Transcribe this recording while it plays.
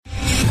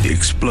The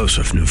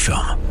explosive new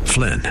film,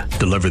 Flynn,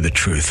 deliver the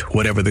truth,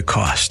 whatever the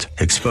cost,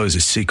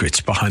 exposes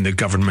secrets behind the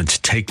government's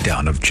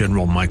takedown of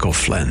General Michael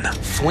Flynn.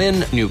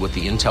 Flynn knew what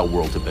the intel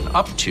world had been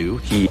up to.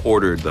 He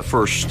ordered the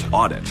first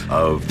audit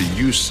of the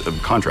use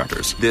of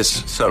contractors.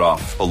 This set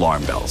off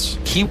alarm bells.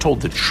 He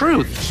told the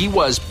truth. He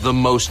was the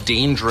most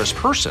dangerous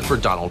person for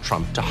Donald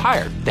Trump to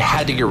hire. They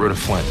had to get rid of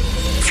Flynn.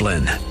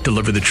 Flynn,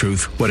 deliver the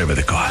truth, whatever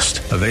the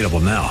cost. Available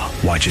now.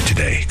 Watch it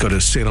today. Go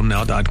to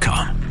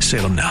salemnow.com.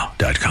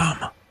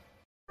 salemnow.com.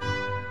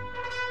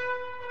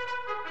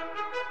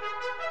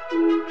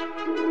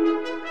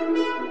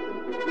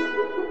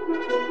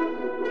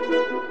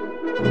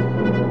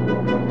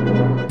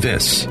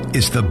 This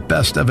is the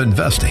best of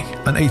investing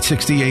on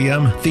 860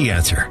 AM The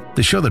Answer,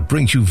 the show that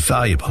brings you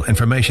valuable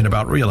information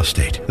about real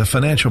estate, the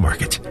financial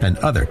markets, and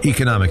other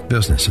economic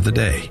business of the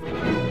day.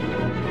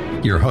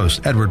 Your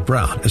host, Edward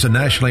Brown, is a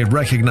nationally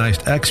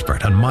recognized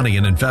expert on money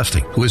and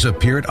investing who has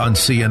appeared on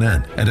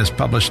CNN and has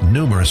published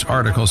numerous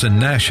articles in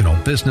national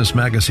business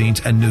magazines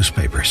and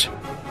newspapers.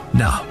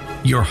 Now,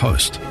 your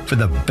host for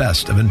the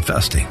best of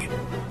investing,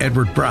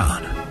 Edward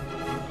Brown.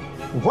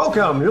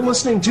 Welcome. You're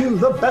listening to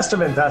The Best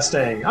of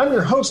Investing. I'm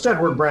your host,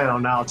 Edward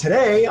Brown. Now,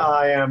 today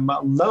I am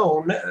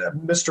lone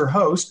Mr.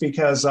 Host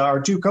because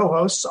our two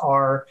co-hosts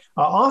are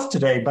off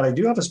today, but I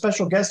do have a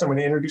special guest I'm going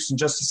to introduce in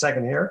just a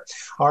second here.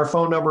 Our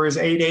phone number is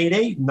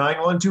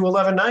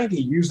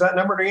 888-912-1190. Use that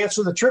number to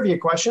answer the trivia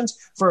questions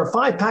for a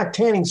 5-pack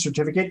tanning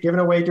certificate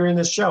given away during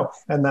this show.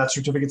 And that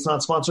certificate's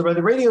not sponsored by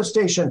the radio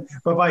station,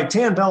 but by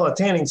Tan Bella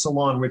Tanning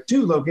Salon with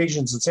 2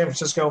 locations in San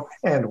Francisco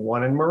and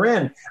 1 in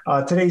Marin.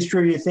 Today's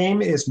trivia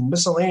theme is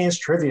miscellaneous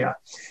trivia.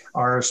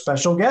 Our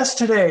special guest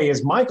today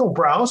is Michael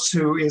Brouse,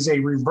 who is a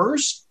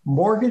reverse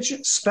mortgage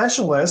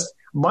specialist.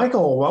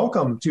 Michael,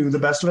 welcome to The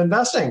Best of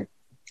Investing.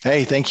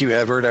 Hey, thank you,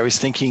 Edward. I was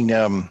thinking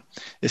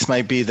this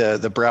might be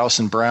the Brouse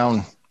and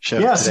Brown show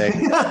today.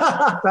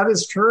 That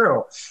is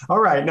true. All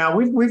right. Now,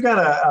 we've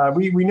got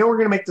we know we're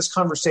going to make this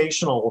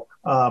conversational,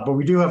 but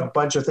we do have a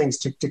bunch of things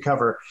to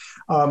cover.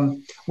 Why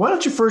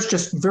don't you first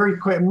just very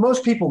quick,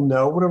 most people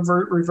know what a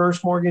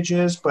reverse mortgage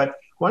is, but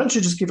why don't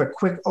you just give a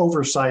quick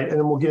oversight and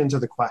then we'll get into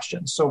the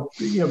questions. So,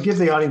 give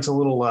the audience a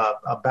little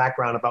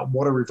background about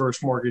what a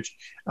reverse mortgage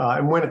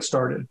and when it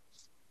started.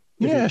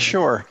 Yeah,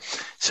 sure.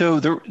 So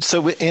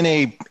in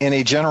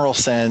a general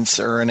sense,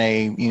 or in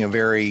a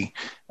very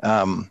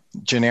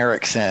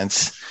generic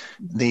sense,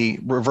 the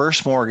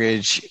reverse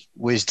mortgage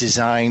was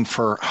designed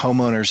for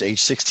homeowners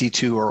age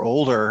 62 or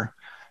older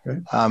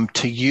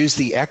to use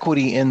the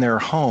equity in their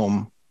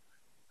home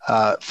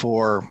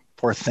for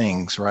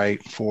things,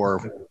 right?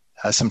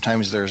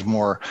 Sometimes there's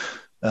more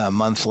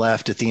months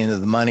left at the end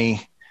of the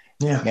money.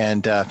 Yeah.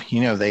 And,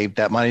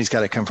 that money's got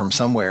to come from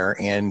somewhere.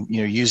 And,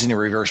 using a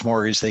reverse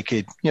mortgage, they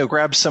could,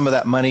 grab some of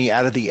that money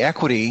out of the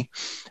equity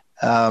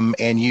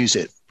and use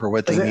it for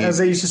what they need. As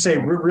they used to say,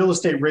 real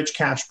estate rich,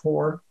 cash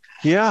poor.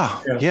 Yeah.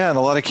 In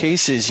a lot of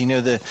cases,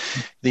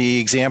 the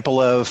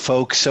example of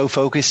folks so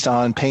focused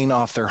on paying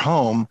off their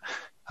home,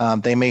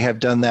 they may have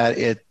done that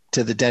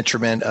to the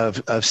detriment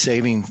of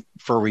saving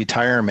for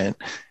retirement.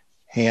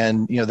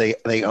 And,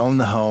 they own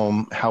the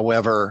home.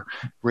 However,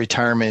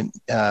 retirement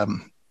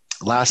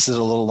lasted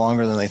a little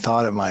longer than they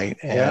thought it might.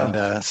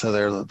 And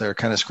so they're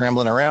kind of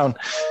scrambling around.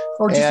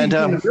 Or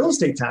just real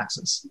estate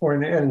taxes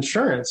or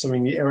insurance.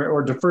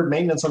 Or deferred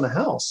maintenance on the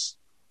house.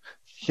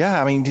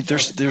 Yeah.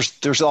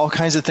 There's all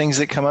kinds of things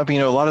that come up.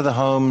 A lot of the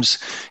homes,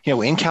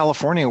 in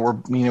California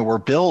were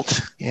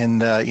built in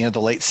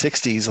the late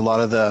 60s. A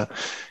lot of the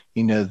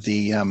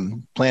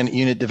planned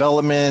unit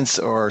developments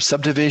or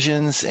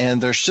subdivisions.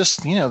 And there's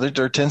just,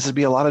 there tends to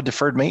be a lot of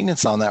deferred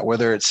maintenance on that,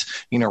 whether it's,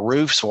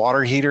 roofs,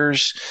 water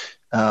heaters.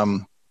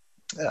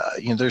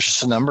 There's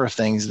just a number of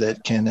things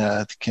that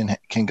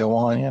can go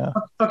on. Yeah.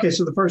 Okay.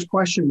 So the first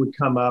question would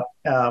come up.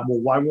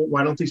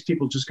 Why don't these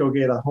people just go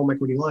get a home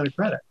equity line of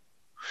credit?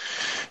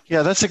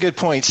 Yeah, that's a good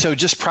point. So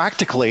just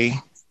practically,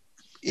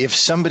 if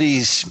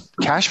somebody's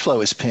cash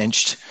flow is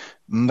pinched,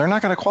 they're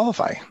not going to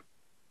qualify.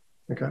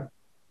 Okay.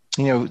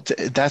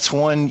 That's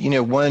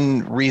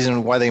one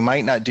reason why they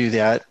might not do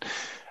that.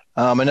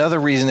 Another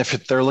reason,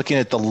 if they're looking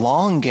at the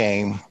long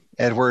game,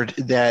 Edward,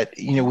 that,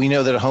 we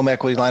know that a home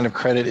equity line of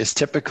credit is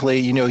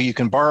typically, you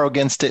can borrow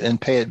against it and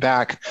pay it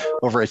back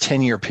over a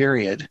 10-year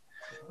period.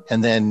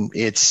 And then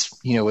it's,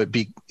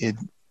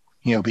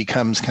 it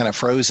becomes kind of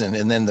frozen,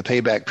 and then the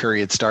payback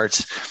period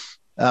starts.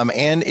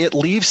 And it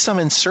leaves some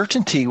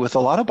uncertainty with a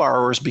lot of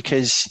borrowers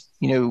because,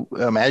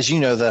 as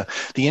the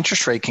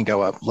interest rate can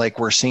go up like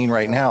we're seeing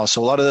right now.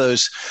 So a lot of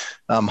those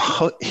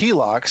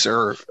HELOCs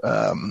or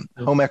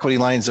home equity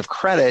lines of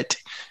credit,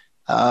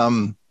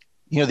 the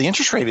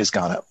interest rate has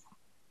gone up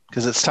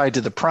because it's tied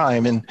to the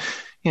prime, and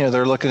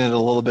they're looking at a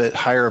little bit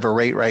higher of a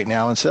rate right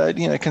now, and so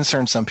it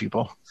concerns some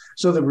people.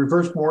 So the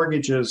reverse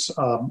mortgages,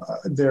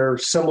 they're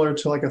similar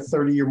to like a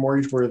 30-year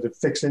mortgage where the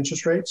fixed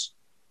interest rates?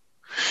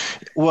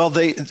 Well,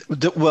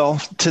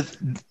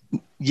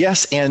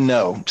 yes and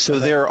no. So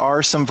there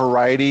are some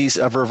varieties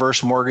of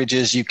reverse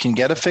mortgages. You can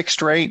get a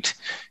fixed rate,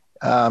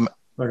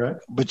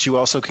 but you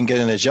also can get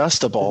an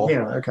adjustable.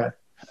 Yeah. Okay.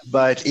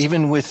 But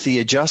even with the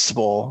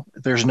adjustable,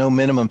 there's no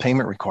minimum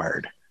payment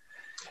required.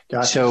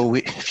 Gotcha. So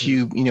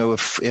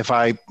if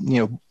I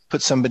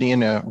put somebody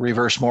in a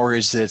reverse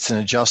mortgage that's an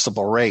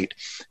adjustable rate,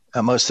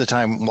 most of the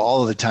time,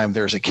 all of the time,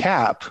 there's a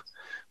cap.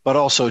 But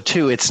also,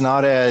 too, it's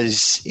not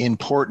as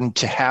important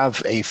to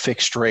have a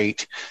fixed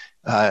rate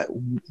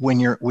when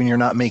you're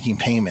not making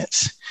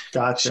payments.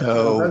 Gotcha.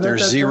 So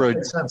there's zero. That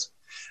makes sense.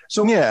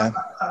 So yeah,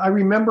 I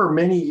remember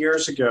many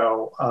years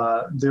ago,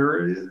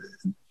 the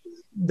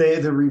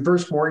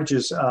reverse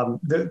mortgages,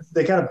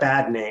 they got a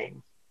bad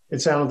name.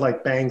 It sounded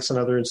like banks and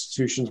other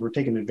institutions were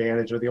taking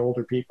advantage of the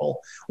older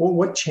people. Well,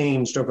 what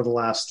changed over the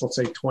last, let's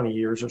say, 20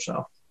 years or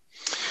so?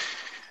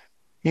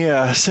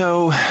 Yeah,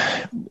 so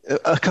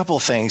a couple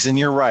of things, and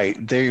you're right.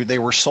 They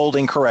were sold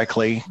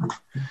incorrectly,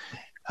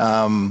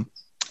 and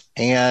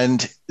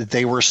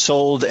they were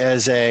sold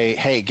as a,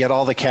 hey, get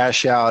all the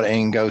cash out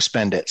and go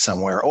spend it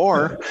somewhere,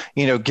 or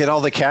get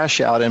all the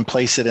cash out and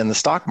place it in the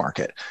stock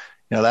market.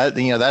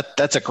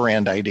 That's a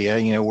grand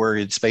idea, where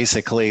it's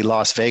basically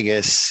Las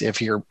Vegas.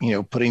 If you're,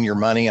 putting your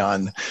money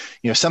on,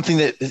 something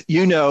that,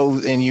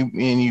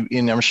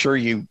 and I'm sure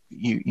you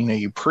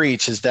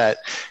preach is that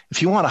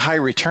if you want a high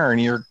return,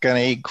 you're going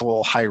to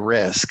equal high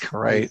risk.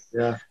 Right.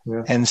 Yeah.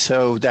 And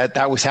so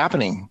that was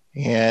happening.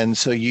 And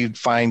so you'd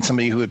find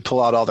somebody who would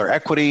pull out all their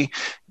equity.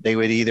 They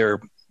would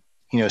either,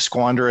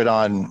 squander it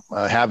on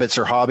habits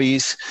or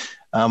hobbies.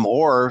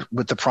 Or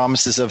with the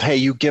promises of, hey,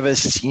 you give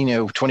us,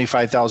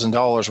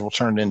 $25,000, we'll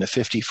turn it into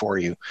 50 for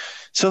you.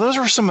 So those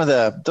were some of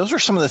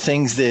the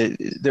things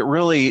that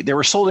really, they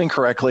were sold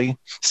incorrectly.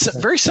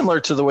 Very similar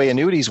to the way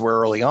annuities were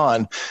early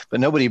on, but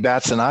nobody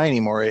bats an eye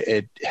anymore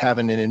at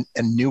having an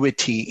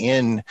annuity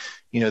in,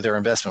 their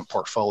investment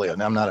portfolio.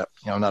 Now I'm not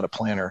a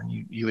planner.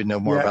 You would know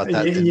more about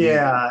that than me.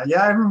 Yeah.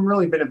 I haven't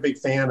really been a big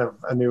fan of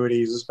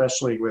annuities,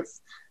 especially with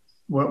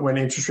when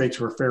interest rates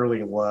were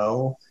fairly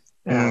low.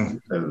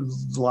 And a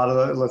lot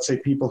of let's say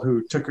people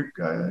who took,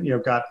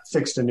 got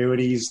fixed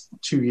annuities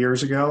 2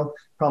 years ago,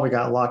 probably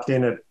got locked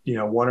in at,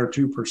 1 or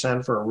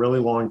 2% for a really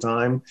long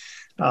time.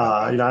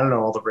 I don't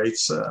know all the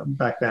rates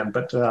back then,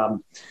 but,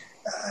 and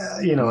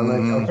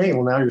like, okay,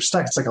 well now you're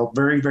stuck. It's like a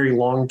very, very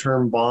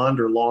long-term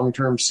bond or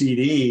long-term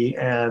CD.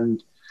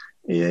 And,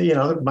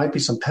 there might be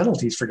some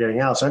penalties for getting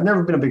out. So I've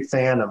never been a big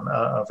fan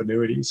of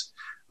annuities.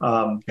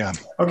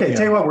 Okay,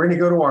 tell you what, we're going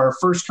to go to our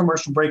first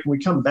commercial break. When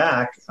we come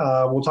back,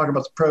 we'll talk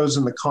about the pros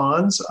and the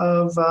cons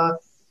of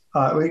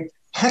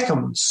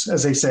HECMs,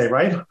 as they say,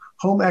 right?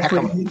 Home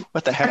equity.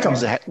 What the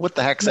heck's a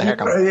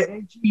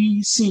HECM?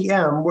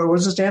 HECM. What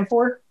does it stand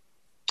for?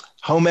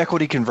 Home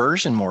equity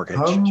conversion mortgage.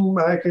 Home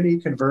equity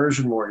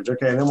conversion mortgage.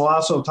 Okay, and then we'll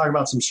also talk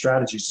about some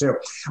strategies too.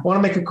 I want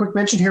to make a quick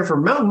mention here for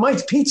Mountain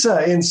Mike's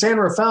Pizza in San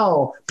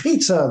Rafael.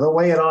 Pizza, the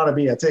way it ought to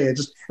be. I tell you,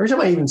 just every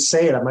time I even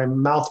say it, my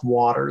mouth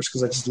waters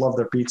because I just love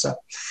their pizza.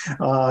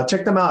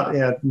 Check them out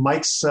at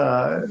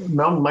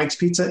Mountain Mike's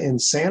Pizza in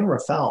San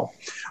Rafael.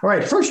 All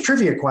right, first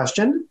trivia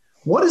question.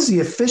 What is the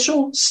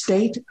official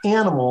state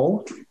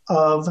animal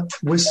of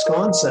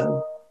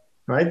Wisconsin?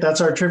 Right, that's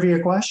our trivia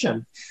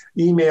question.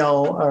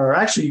 Email, or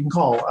actually you can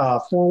call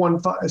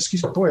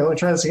 415, let me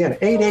try this again,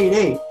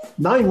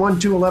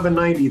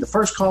 888-912-1190. The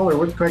first caller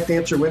with the correct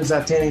answer wins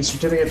that tanning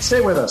certificate. Stay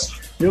with us.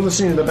 You're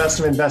listening to The Best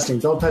of Investing.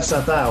 Don't touch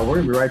that dial.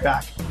 We're going to be right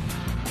back.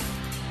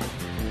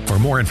 For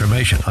more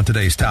information on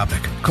today's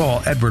topic,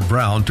 call Edward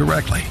Brown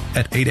directly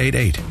at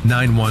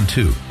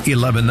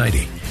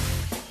 888-912-1190.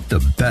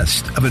 The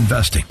Best of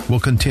Investing will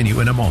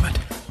continue in a moment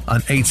on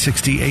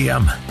 860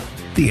 AM.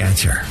 The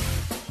Answer.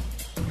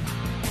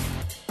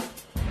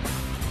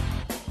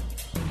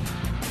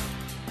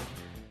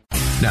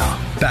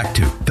 Now, back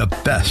to The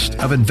Best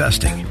of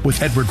Investing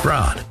with Edward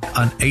Brown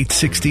on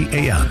 860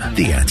 AM.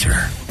 The Answer.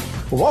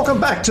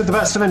 Welcome back to The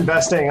Best of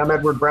Investing. I'm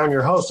Edward Brown,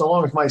 your host,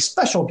 along with my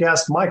special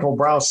guest, Michael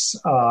Brouse,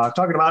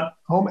 talking about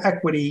home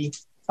equity,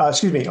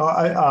 HECMs.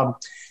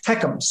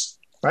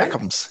 Right?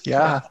 HECMs,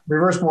 yeah.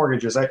 Reverse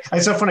mortgages.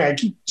 It's so funny. I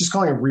keep just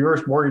calling them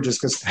reverse mortgages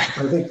because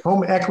I think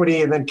home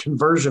equity and then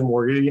conversion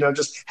mortgage,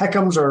 just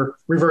HECMs or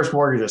reverse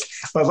mortgages.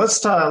 But let's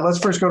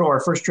first go to our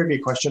first trivia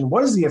question.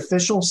 What is the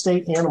official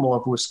state animal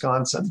of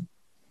Wisconsin?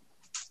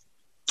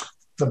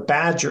 The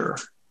badger.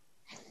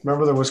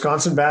 Remember the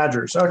Wisconsin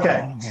Badgers?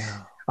 Okay. Oh,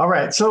 yeah. All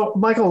right. So,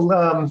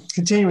 Michael,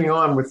 continuing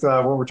on with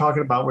what we're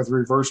talking about with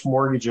reverse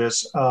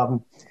mortgages,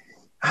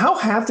 how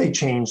have they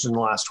changed in the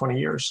last 20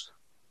 years?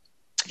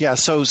 Yeah,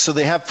 so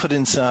they have put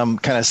in some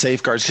kind of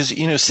safeguards because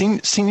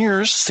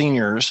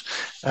seniors,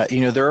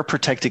 they're a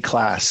protected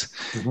class.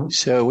 Mm-hmm.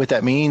 So what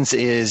that means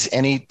is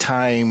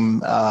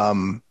anytime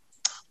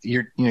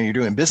you're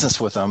doing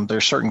business with them,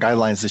 there's certain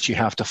guidelines that you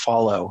have to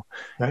follow.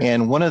 Right.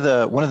 And one of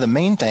the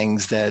main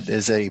things that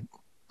is a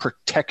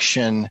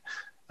protection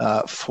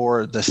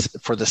for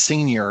the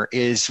senior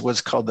is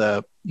what's called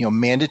the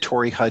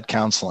mandatory HUD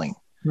counseling.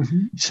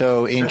 Mm-hmm.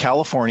 So in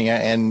California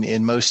and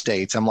in most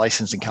states, I'm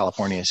licensed in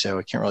California, so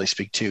I can't really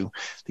speak to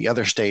the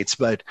other states,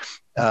 but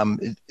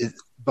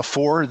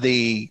before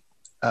really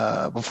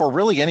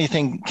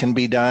anything can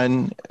be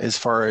done as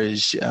far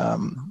as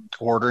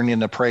ordering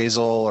an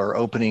appraisal or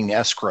opening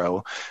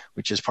escrow,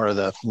 which is part of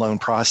the loan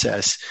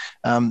process,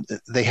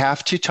 they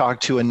have to talk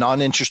to a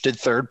non-interested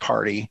third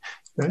party,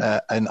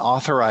 an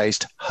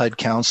authorized HUD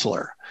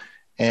counselor.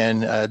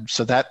 And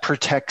so that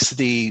protects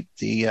the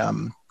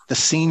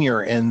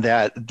senior in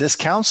that this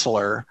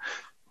counselor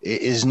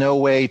is no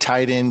way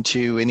tied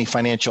into any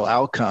financial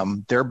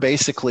outcome. They're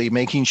basically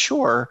making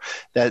sure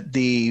that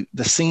the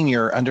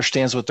senior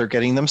understands what they're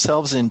getting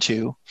themselves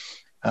into.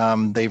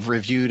 They've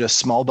reviewed a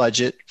small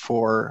budget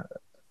for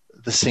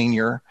the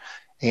senior,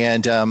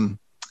 and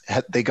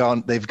they've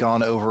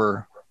gone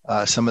over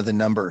some of the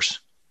numbers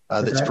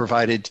that's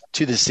provided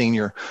to the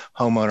senior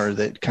homeowner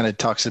that kind of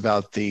talks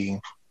about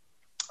the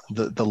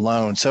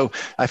loan. So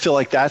I feel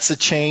like that's a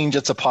change.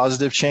 It's a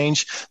positive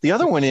change. The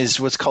other one is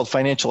what's called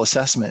financial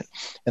assessment.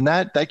 And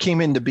that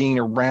came into being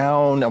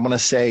around, I want to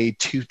say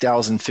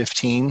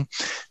 2015.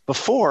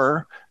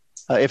 Before,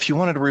 if you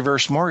wanted a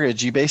reverse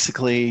mortgage, you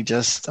basically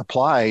just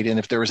applied. And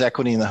if there was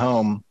equity in the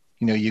home,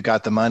 you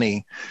got the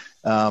money.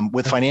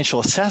 With financial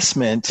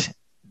assessment,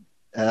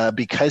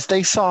 because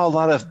they saw a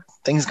lot of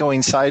things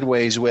going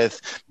sideways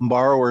with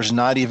borrowers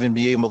not even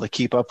being able to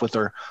keep up with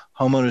their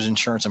homeowners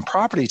insurance and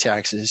property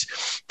taxes,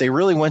 they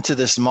really went to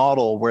this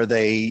model where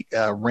they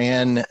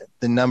ran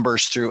the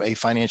numbers through a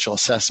financial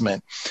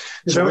assessment.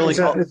 Is that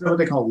what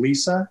they call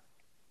LISA?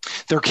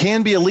 There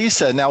can be a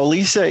LISA. Now, a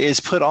LISA is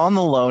put on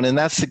the loan, and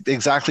that's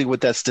exactly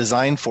what that's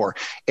designed for.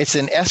 It's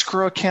an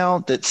escrow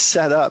account that's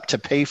set up to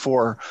pay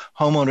for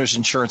homeowners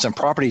insurance and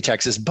property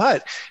taxes.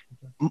 But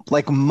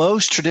like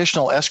most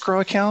traditional escrow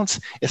accounts,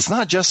 it's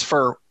not just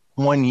for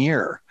 1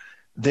 year.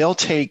 They'll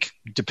take,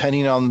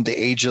 depending on the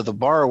age of the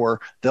borrower,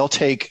 they'll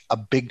take a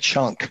big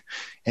chunk.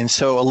 And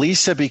so a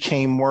LISA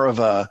became more of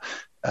a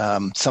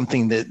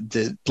something that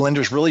the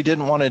lenders really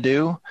didn't want to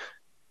do,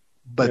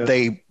 but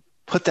they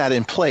put that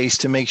in place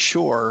to make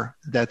sure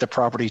that the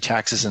property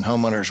taxes and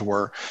homeowners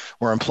were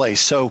in place.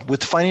 So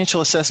with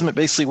financial assessment,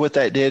 basically what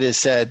that did is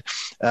said,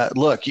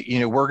 look,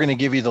 we're going to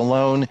give you the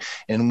loan,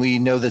 and we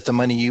know that the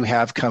money you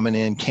have coming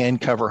in can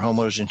cover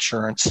homeowners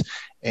insurance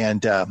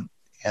and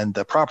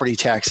the property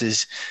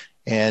taxes.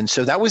 And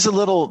so that was a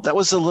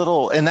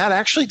little, and that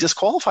actually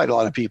disqualified a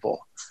lot of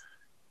people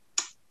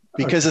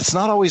because it's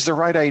not always the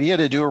right idea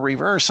to do a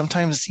reverse.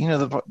 Sometimes,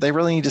 they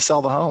really need to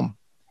sell the home.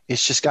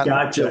 It's just gotten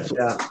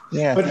gotcha.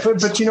 Yeah.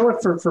 But you know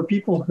what? For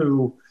people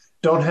who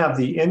don't have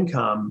the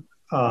income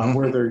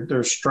where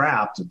they're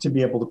strapped to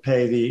be able to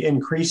pay the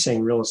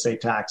increasing real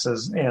estate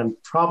taxes and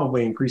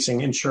probably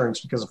increasing insurance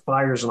because of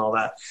fires and all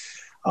that,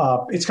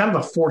 it's kind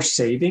of a forced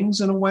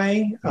savings in a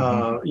way.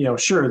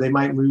 Sure, they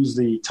might lose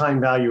the time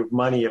value of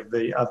money of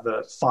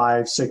the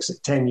 5, 6,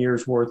 10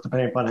 years worth,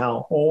 depending upon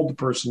how old the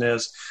person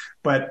is,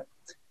 but.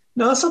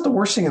 No, that's not the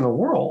worst thing in the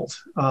world.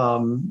 A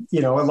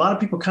lot of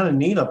people kind of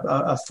need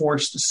a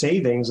forced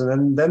savings,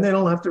 and then they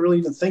don't have to really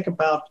even think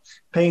about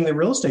paying the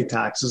real estate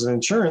taxes and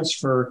insurance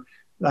for,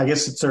 I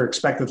guess it's their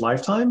expected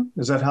lifetime.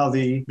 Is that how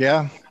the?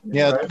 Yeah,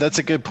 right? That's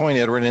a good point,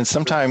 Edward. And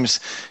sometimes,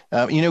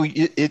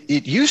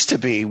 it used to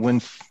be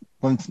when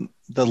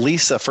the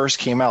LISA first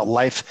came out,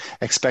 life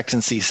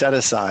expectancy set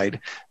aside,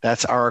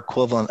 that's our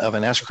equivalent of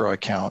an escrow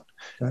account.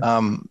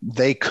 Okay.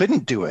 They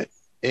couldn't do it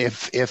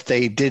if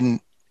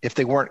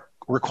they weren't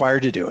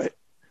required to do it.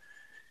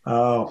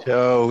 Oh,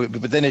 so,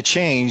 but then it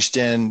changed,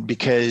 and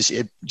because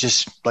it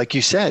just, like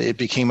you said, it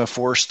became a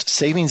forced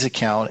savings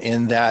account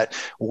in that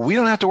we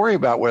don't have to worry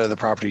about whether the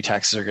property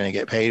taxes are going to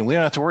get paid, and we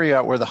don't have to worry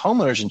about where the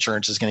homeowner's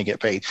insurance is going to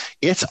get paid.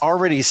 It's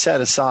already set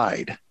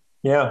aside.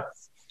 Yeah.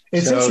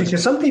 It's interesting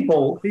because some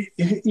people,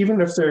 even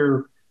if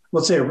they're,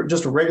 let's say,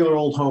 just a regular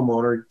old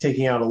homeowner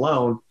taking out a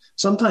loan,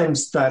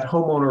 sometimes that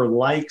homeowner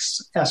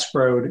likes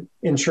escrowed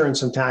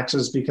insurance and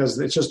taxes because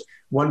it's just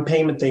one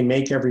payment they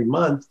make every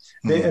month,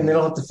 and they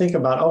don't have to think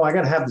about, I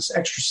got to have this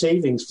extra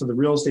savings for the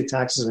real estate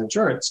taxes and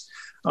insurance.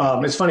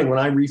 It's funny, when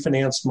I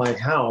refinanced my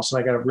house,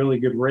 and I got a really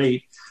good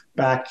rate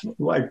back,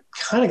 I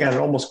kind of got it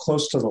almost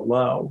close to the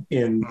low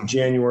in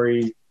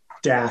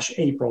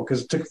January-April,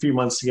 because it took a few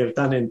months to get it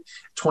done in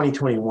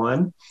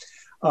 2021.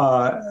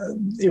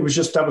 It was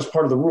just, that was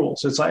part of the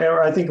rules. It's like,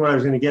 I think what I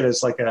was going to get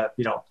is like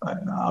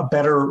a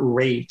better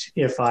rate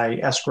if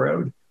I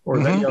escrowed, or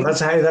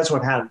that's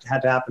what had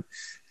to happen.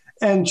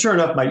 And sure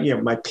enough,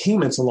 my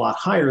payment's a lot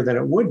higher than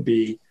it would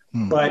be,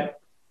 but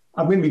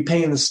I'm going to be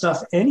paying this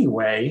stuff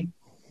anyway.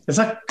 It's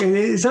not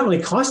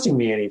really costing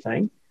me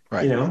anything,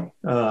 right?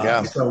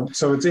 So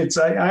it's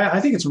I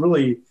think it's a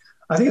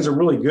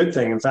really good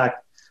thing. In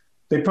fact,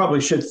 they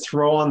probably should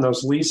throw on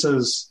those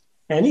LISAs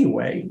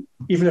anyway,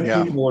 even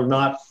if people are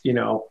not,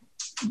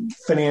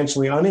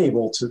 financially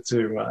unable to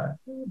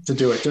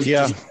do it.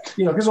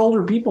 Because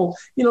older people,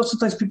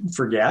 sometimes people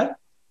forget.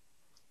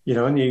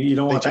 And you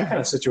don't want that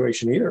kind of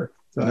situation either.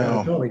 So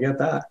no. I totally get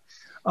that.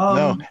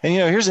 No. And,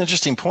 here's an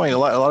interesting point. A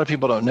lot of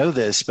people don't know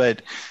this,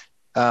 but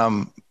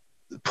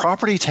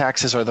property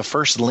taxes are the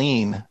first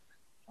lien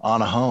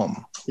on a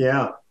home.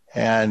 Yeah.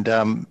 And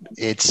well,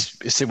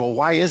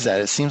 why is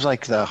that? It seems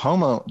like the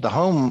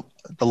home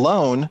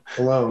loan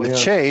with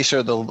Chase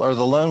or the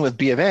loan with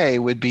B of A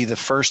would be the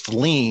first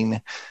lien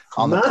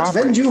on the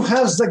property. Then you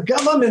has the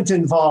government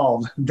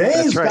involved.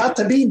 They've got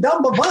to be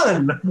number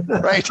one.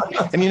 Right.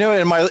 And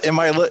in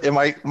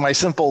my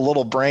simple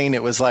little brain,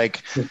 it was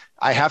like,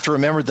 I have to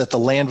remember that the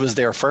land was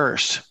there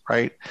first,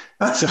 right?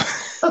 So,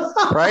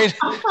 right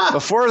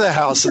before the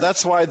house. So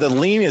that's why the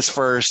lien is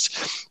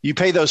first. You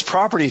pay those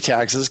property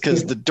taxes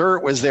because the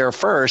dirt was there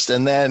first,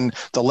 and then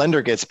the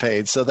lender gets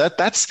paid. So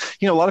that's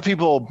a lot of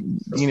people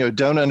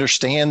don't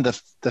understand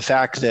the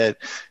fact that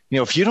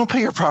if you don't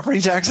pay your property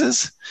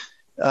taxes,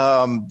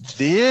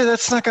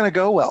 that's not going to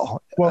go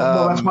well.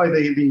 Well, that's why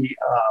the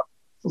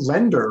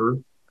lender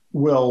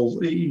will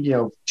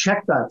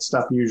check that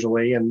stuff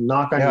usually and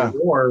knock on your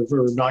door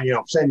for not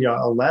send you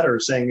a letter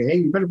saying, hey,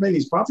 you better pay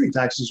these property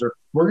taxes or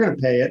we're going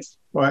to pay it,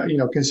 or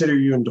consider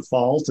you in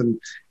default, and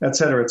et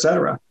cetera, et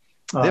cetera.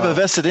 They have a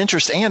vested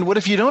interest. And what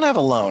if you don't have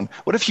a loan?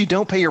 What if you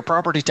don't pay your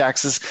property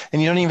taxes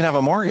and you don't even have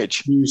a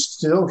mortgage? You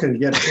still can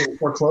get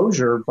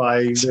foreclosure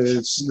by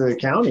the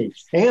county.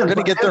 And they're going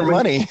to get their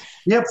money.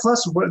 Yeah.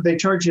 Plus, what they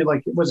charge you,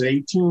 like, was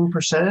it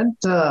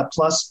 18%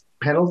 plus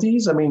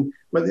penalties? I mean,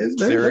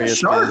 they're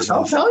sharp.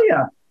 I'll tell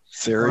you.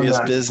 Serious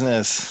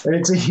business. I know.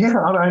 I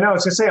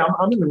was going to say,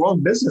 I'm in the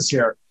wrong business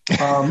here.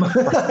 How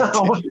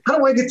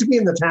do I get to be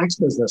in the tax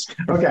business?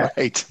 Okay.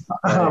 Right.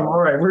 All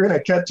right. We're going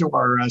to cut to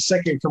our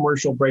second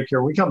commercial break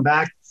here. When we come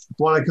back,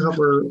 we want to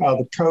cover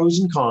the pros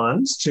and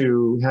cons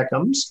to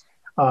HECMs,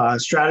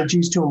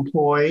 strategies to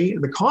employ,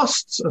 the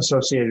costs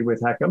associated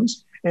with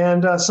HECMs,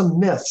 and some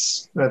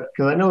myths, because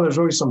I know there's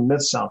always some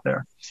myths out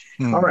there.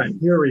 All right.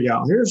 Here we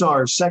go. Here's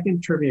our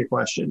second trivia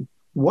question.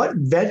 What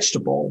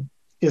vegetable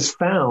is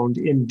found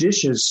in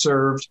dishes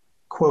served,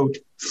 quote,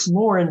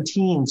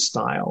 Florentine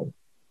style?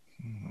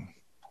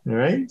 All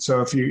right.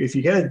 So if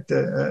you get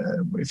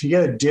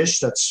a dish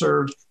that's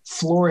served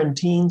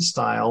Florentine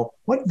style,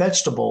 what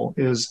vegetable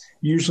is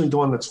usually the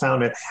one that's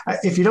found in?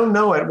 If you don't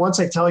know it, once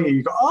I tell you,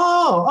 you go,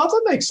 oh,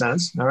 that makes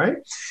sense. All right.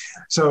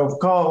 So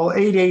call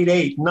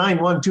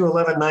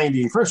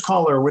 888-912-1190. First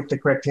caller with the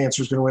correct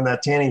answer is going to win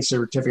that tanning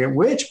certificate,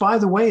 which, by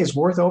the way, is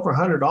worth over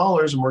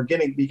 $100. And we're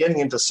getting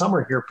into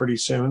summer here pretty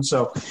soon.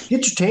 So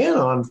get your tan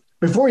on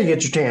before you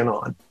get your tan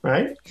on,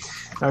 right?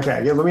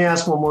 Okay, let me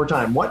ask one more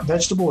time. What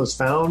vegetable is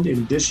found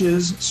in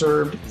dishes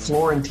served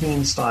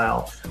Florentine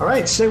style? All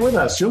right, stay with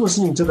us. You're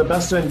listening to The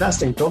Best of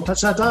Investing. Don't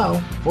touch that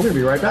dial. We're going to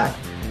be right back.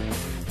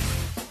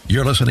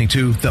 You're listening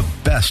to The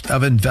Best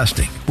of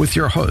Investing with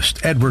your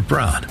host, Edward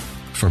Brown.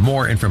 For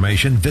more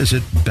information,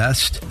 visit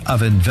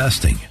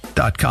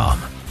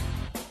bestofinvesting.com.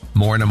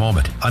 More in a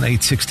moment on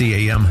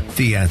 860 AM,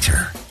 The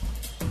Answer.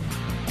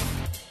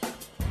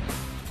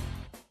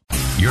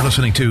 You're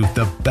listening to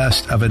The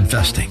Best of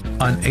Investing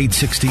on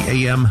 860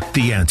 AM,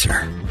 The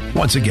Answer.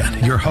 Once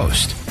again, your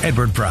host,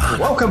 Edward Brown.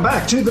 Welcome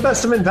back to The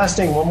Best of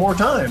Investing one more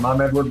time. I'm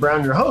Edward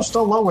Brown, your host,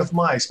 along with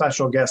my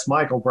special guest,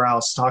 Michael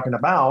Brouse, talking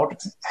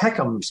about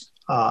HECMs,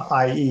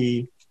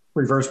 i.e.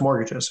 reverse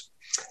mortgages.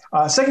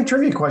 Second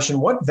trivia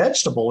question, what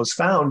vegetable is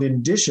found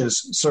in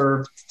dishes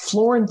served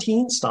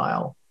Florentine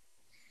style?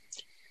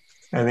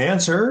 And the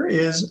answer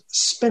is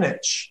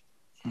spinach.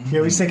 You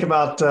always think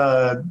about,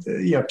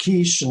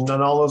 quiche and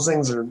all those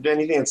things, or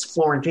anything that's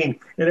Florentine.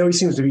 It always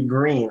seems to be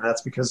green.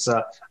 That's because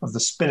of the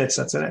spinach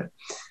that's in it.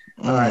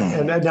 All right.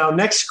 And now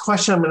next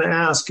question I'm going to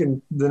ask,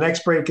 and the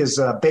next break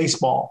is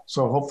baseball.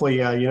 So hopefully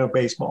you know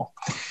baseball.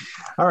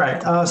 All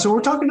right. So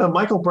we're talking to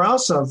Michael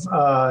Brouse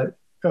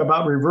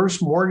about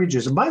reverse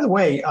mortgages. And by the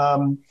way,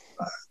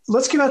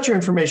 let's give out your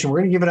information. We're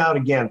going to give it out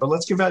again, but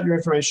let's give out your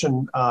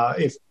information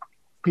if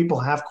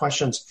people have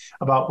questions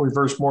about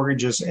reverse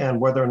mortgages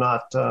and whether or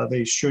not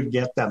they should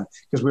get them,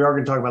 because we are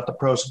going to talk about the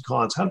pros and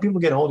cons. How do people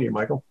get a hold of you,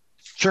 Michael?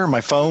 Sure.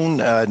 My phone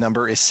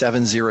number is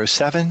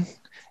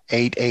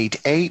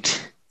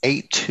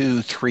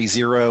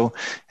 707-888-8230.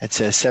 It's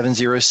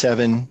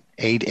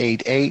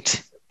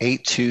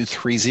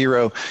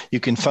 707-888-8230. You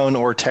can phone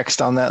or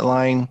text on that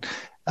line.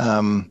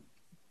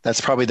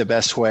 That's probably the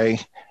best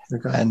way.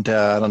 Okay. And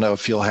I don't know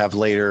if you'll have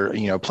later,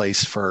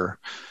 place for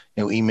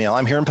email.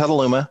 I'm here in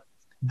Petaluma.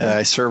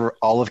 I serve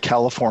all of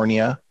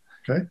California.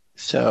 Okay.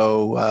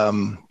 So,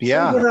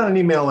 yeah. Put out an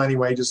email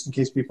anyway, just in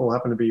case people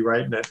happen to be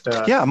writing it.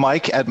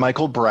 Mike at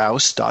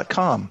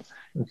michaelbrouse.com.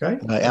 Okay.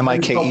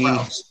 M-I-K-E.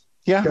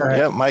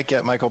 Mike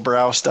at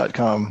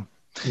michaelbrouse.com.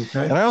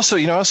 Okay. And I also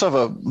have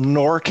a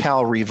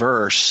NorCal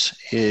Reverse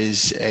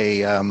is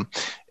you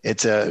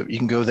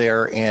can go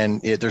there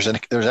and there's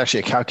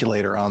actually a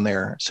calculator on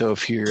there. So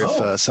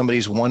if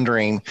somebody's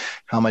wondering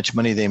how much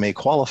money they may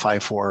qualify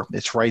for,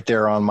 it's right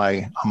there on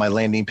my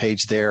landing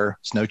page there.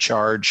 It's no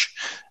charge.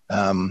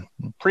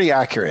 Pretty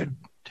accurate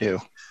too.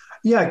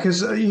 Yeah,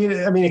 because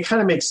it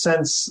kind of makes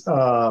sense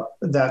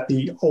that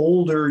the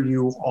older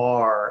you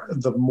are,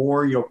 the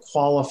more you'll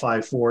qualify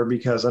for,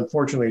 because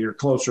unfortunately you're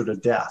closer to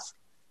death.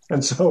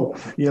 And so,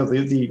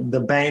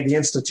 the bank, the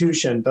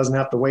institution doesn't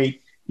have to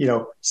wait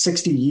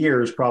 60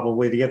 years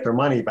probably to get their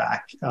money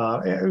back,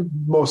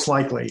 most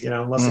likely,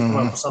 unless they come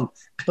up with some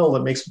pill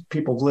that makes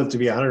people live to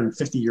be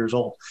 150 years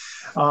old.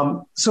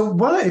 So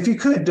what, if you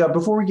could,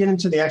 before we get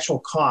into the actual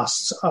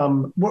costs,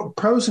 what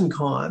pros and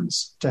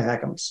cons to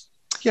HECMs?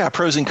 Yeah,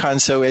 pros and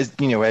cons. So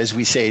as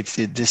we say,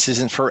 this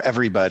isn't for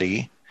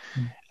everybody.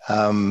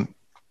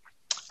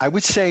 I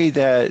would say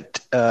that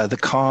the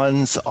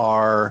cons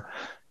are,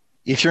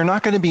 if you're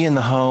not going to be in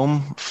the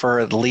home for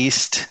at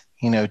least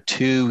 2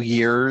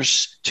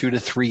 to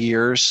 3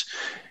 years,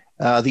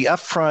 the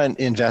upfront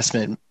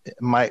investment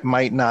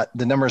might not,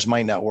 the numbers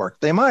might not work.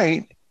 They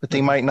might, but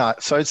they might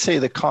not. So I'd say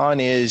the con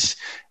is,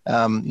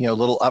 a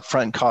little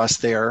upfront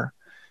cost there.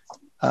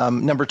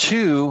 Number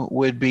 2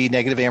 would be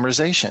negative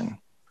amortization.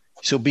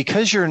 So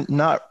because you're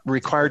not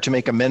required to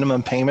make a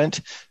minimum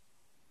payment,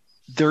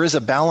 there is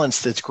a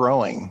balance that's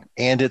growing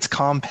and it's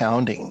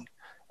compounding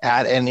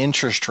at an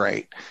interest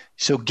rate.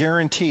 So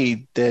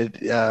guaranteed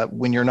that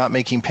when you're not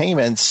making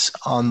payments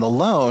on the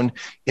loan,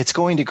 it's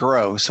going to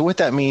grow. So what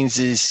that means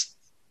is,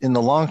 in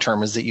the long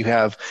term, is that you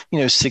have,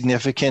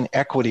 significant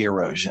equity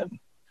erosion.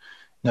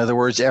 In other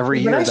words, every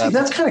year. Actually,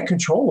 that's kind of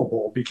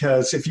controllable,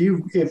 because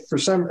if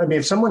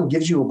someone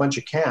gives you a bunch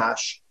of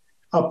cash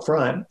up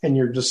front and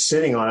you're just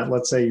sitting on it,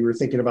 let's say you were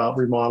thinking about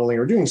remodeling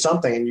or doing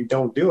something and you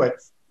don't do it,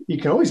 you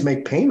can always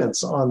make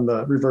payments on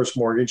the reverse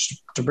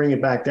mortgage to bring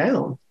it back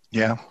down.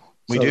 Yeah.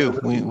 We do.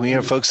 We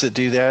have folks that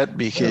do that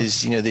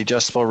because, the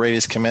adjustable rate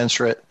is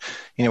commensurate,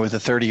 with a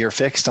 30-year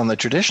fixed on the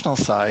traditional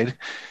side.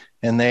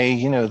 And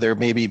they, they're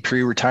maybe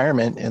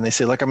pre-retirement and they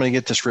say, look, I'm going to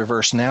get this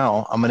reverse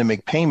now. I'm going to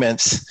make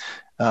payments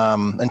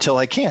until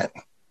I can't,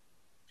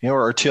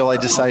 or until I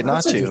decide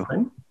not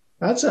to.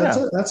 That's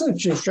an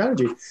interesting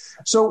strategy.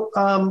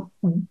 So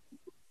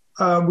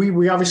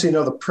we obviously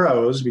know the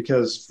pros,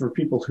 because for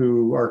people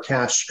who are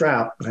cash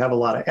strapped but have a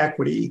lot of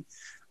equity,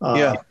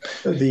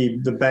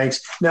 the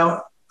banks.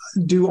 Now,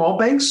 do all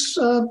banks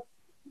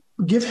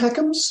give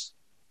HECMs?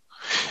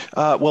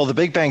 Well, the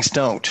big banks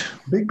don't.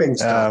 Big banks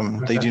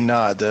don't. They do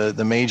not.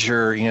 The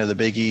major, the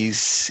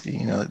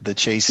biggies, the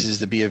Chases,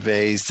 the B of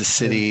A's, the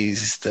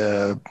Cities,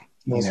 the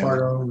Wells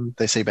Fargo.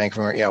 They say Bank of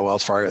America. Yeah,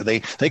 Wells Fargo.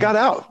 They got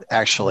out,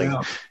 actually.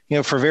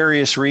 For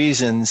various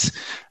reasons.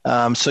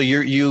 So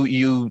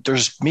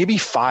there's maybe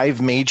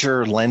 5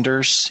 major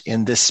lenders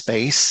in this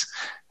space.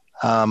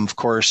 Of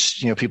course,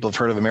 people have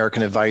heard of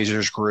American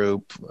Advisors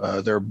Group.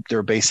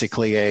 They're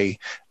basically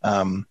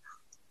I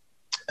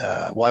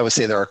would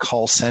say they're a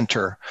call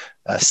center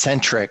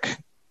centric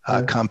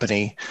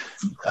company.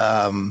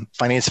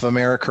 Finance of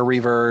America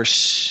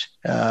Reverse,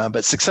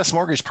 but Success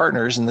Mortgage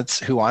Partners, and that's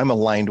who I'm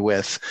aligned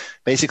with,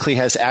 basically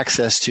has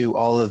access to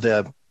all of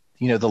the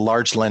the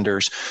large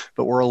lenders,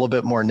 but we're a little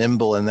bit more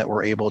nimble in that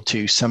we're able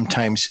to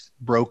sometimes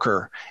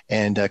broker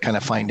and kind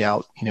of find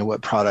out,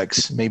 what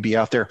products may be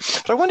out there.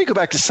 But I want to go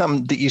back to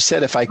something that you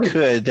said, if I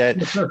could, that,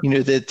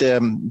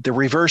 that the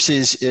reverse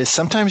is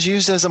sometimes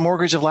used as a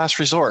mortgage of last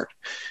resort.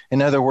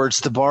 In other words,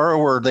 the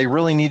borrower, they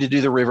really need to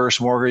do the reverse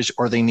mortgage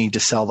or they need to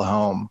sell the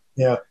home.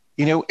 Yeah.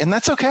 And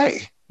that's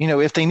okay.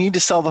 If they need to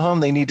sell the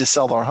home, they need to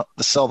sell the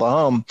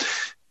home.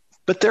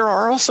 But there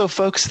are also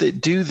folks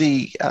that do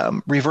the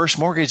reverse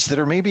mortgage that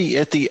are maybe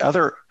at the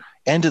other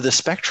end of the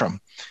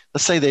spectrum.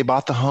 Let's say they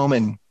bought the home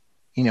in,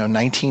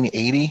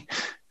 1980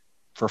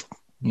 for,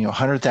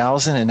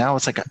 $100,000, and now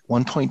it's like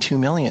 1.2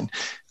 million.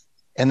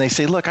 And they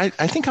say, look, I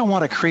think I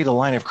want to create a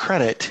line of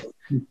credit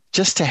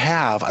just to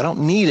have. I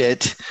don't need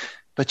it,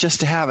 but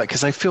just to have it,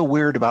 because I feel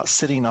weird about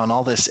sitting on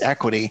all this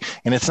equity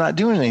and it's not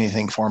doing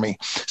anything for me.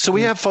 So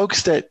we have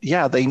folks that,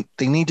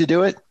 they need to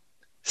do it.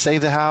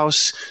 Save the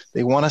house.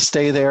 They want to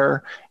stay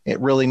there. It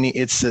really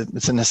it's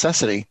a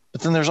necessity.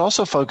 But then there's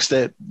also folks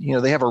that,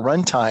 they have a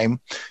run time,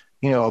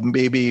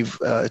 maybe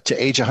to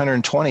age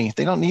 120.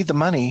 They don't need the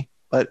money.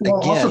 But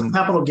also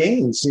capital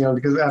gains,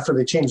 because after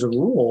they change the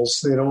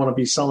rules, they don't want to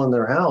be selling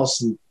their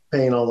house and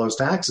paying all those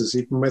taxes,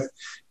 even with,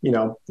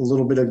 a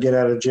little bit of get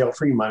out of jail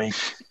free money.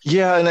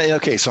 Yeah. And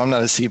okay. So I'm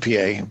not a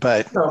CPA,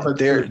 but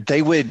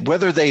they would,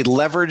 whether they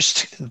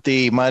leveraged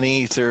the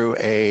money through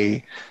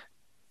a,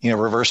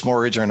 reverse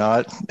mortgage or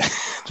not,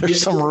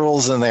 there's some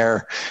rules in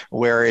there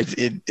where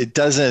it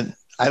doesn't,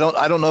 I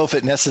don't know if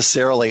it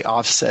necessarily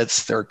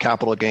offsets their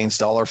capital gains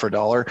dollar for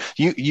dollar.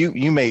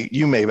 You may,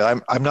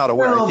 but I'm not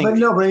aware.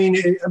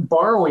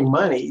 Borrowing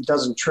money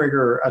doesn't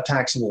trigger a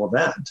taxable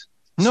event.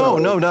 No,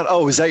 not.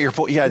 Oh, is that your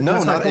point? Yeah,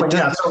 no, not.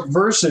 So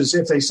versus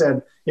if they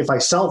said, if I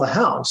sell the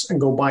house and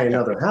go buy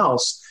another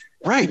house,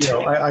 right?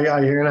 You're going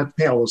to have to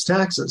pay all those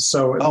taxes.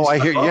 So I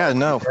hear. Yeah,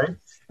 no. Right?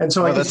 And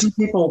so I can see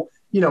people.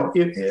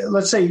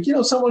 Let's say, a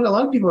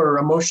lot of people are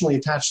emotionally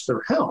attached to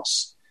their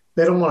house.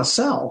 They don't want to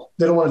sell.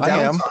 They don't want to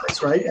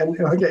downsize, right? And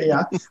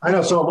I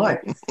know, so am I.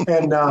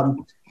 And,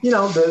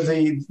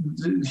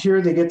 here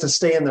they get to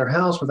stay in their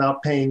house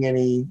without paying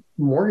any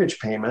mortgage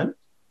payment.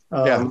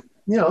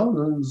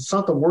 It's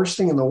not the worst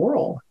thing in the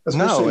world,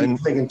 especially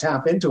if they can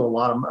tap into a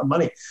lot of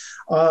money.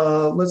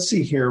 Let's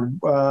see here.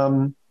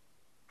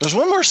 There's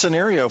one more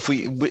scenario. If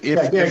we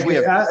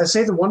have,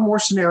 say the one more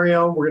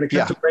scenario, we're going to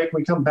cut the break.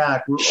 When we come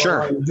back.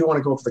 Sure. I do want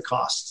to go over the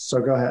costs.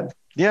 So go ahead.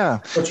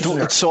 Yeah.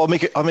 So I'll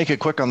make it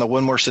quick on the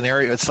one more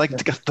scenario. It's like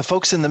the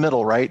folks in the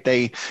middle, right?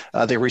 They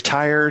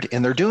retired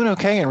and they're doing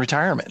okay in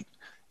retirement.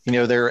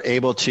 They're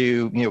able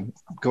to,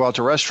 go out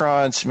to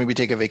restaurants, maybe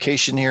take a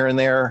vacation here and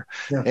there,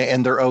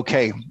 and they're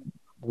okay.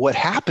 What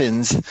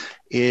happens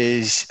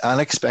is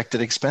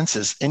unexpected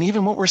expenses. And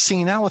even what we're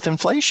seeing now with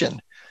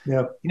inflation.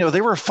 Yeah.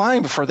 They were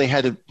fine before they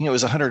had to, it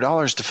was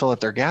 $100 to fill up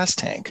their gas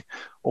tank,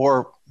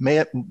 or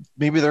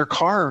maybe their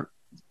car,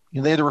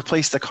 they had to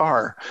replace the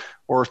car,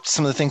 or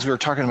some of the things we were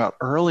talking about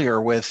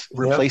earlier with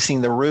replacing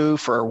the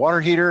roof or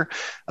water heater,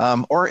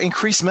 or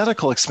increased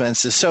medical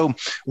expenses. So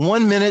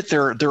 1 minute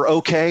they're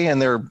okay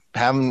and they're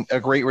having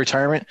a great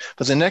retirement,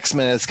 but the next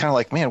minute it's kind of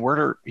like, man,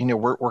 we're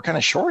kind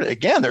of short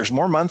again. There's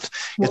more month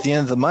at the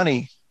end of the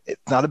money.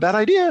 It's not a bad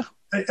idea.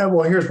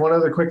 Well, here's one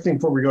other quick thing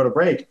before we go to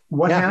break.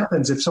 What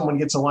happens if someone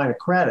gets a line of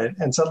credit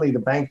and suddenly the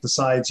bank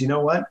decides, you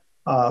know what,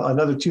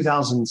 another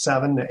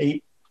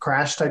 2007-8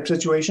 crash type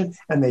situation,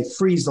 and they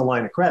freeze the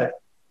line of credit?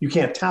 You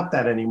can't tap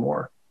that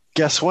anymore.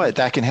 Guess what?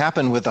 That can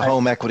happen with a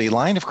home equity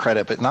line of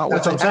credit, but not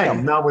with the HECM. That's what I'm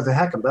saying. Not with the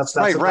HECM. That's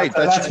right.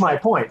 That's my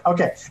point.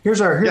 Okay.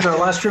 Here's our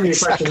last trivia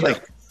question.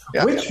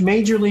 Yeah. Which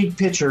major league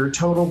pitcher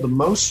totaled the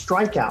most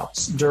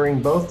strikeouts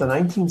during both the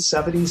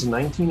 1970s and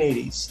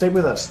 1980s? Stay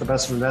with us. The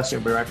Best of Investing.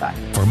 We'll be right back.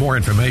 For more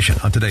information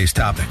on today's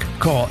topic,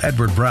 call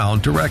Edward Brown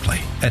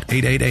directly at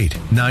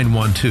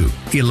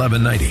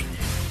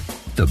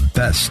 888-912-1190. The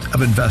Best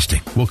of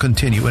Investing will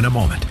continue in a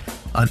moment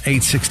on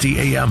 860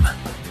 AM.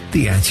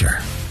 The Answer.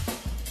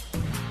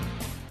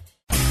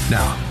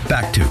 Now,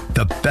 back to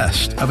The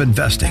Best of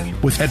Investing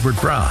with Edward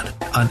Brown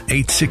on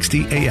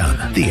 860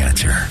 AM. The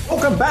Answer.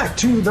 Welcome back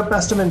to The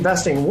Best of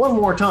Investing. One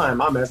more time,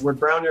 I'm Edward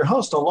Brown, your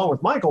host, along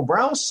with Michael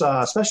Brouse,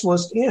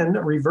 specialist in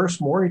reverse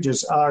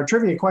mortgages. Our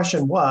trivia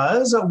question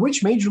was,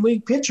 which major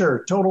league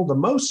pitcher totaled the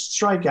most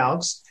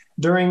strikeouts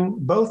during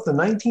both the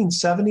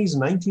 1970s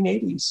and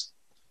 1980s?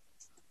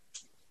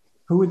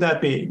 Who would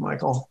that be,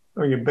 Michael?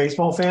 Are you a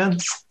baseball fan?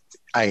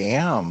 I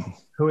am.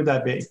 Who would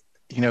that be?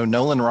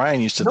 Nolan Ryan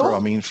used to throw.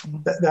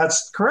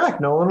 That's correct.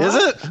 Nolan Ryan. Is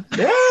it?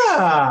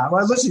 Yeah.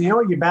 Well, listen,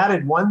 you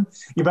batted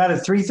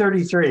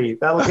 333.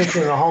 That'll get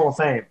you in the Hall of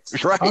Fame.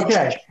 Right.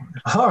 Okay.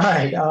 All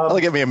right. That'll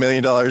get me $1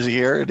 million a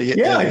year to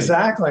get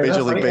exactly.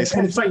 Major League Baseball.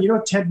 And it's funny,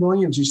 what Ted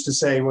Williams used to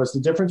say was the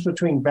difference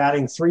between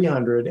batting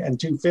 300 and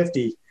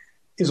 250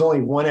 is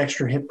only one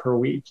extra hit per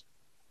week.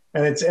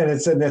 And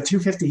the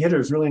 250 hitter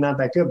is really not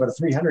that good, but a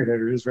 300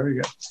 hitter is very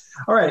good.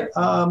 All right.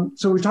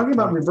 So we're talking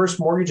about reverse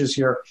mortgages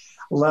here.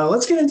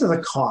 Let's get into the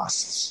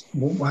costs.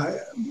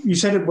 You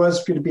said it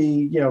was going to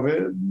be,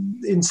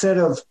 instead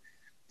of,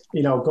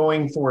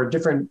 going for a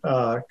different,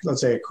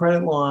 let's say a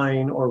credit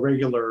line or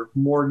regular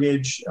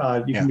mortgage,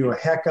 you can do a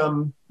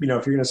HECM. If you're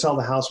going to sell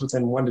the house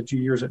within 1 to 2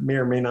 years, it may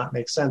or may not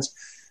make sense.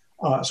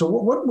 So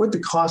what would the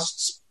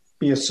costs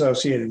be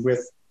associated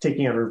with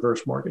taking out a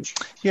reverse mortgage?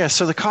 Yeah,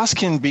 so the cost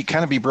can be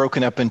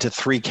broken up into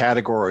 3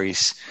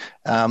 categories.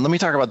 Let me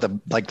talk about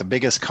the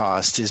biggest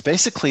cost is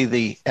basically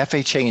the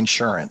FHA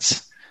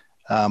insurance.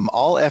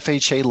 All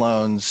FHA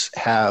loans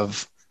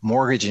have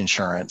mortgage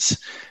insurance,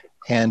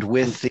 and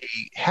with the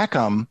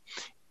HECM,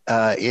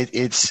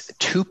 it's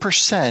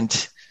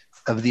 2%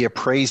 of the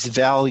appraised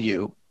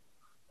value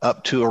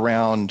up to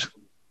around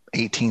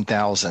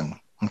 $18,000.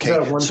 Okay, is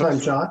that a one-time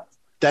shot?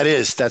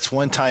 That's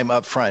one time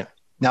up front.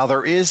 Now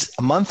there is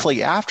a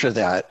monthly after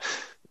that,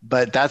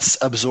 but that's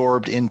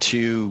absorbed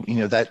into,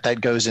 that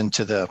goes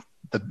into the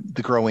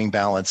growing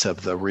balance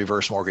of the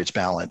reverse mortgage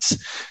balance.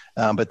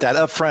 But that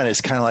upfront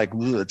is kind of like,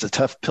 it's a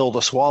tough pill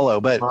to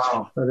swallow. But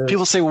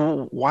people say,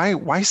 well,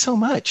 why so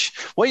much?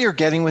 What you're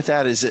getting with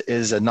that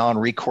is a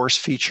non-recourse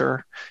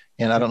feature.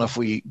 And I don't know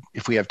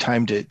if we have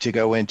time to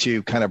go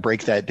into kind of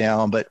break that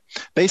down. But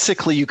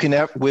basically, you can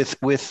have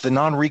with the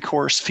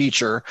non-recourse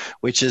feature,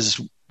 which is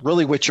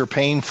really what you're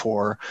paying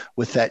for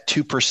with that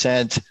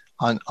 2%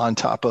 on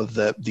top of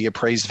the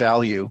appraised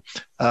value,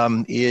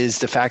 is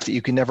the fact that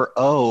you can never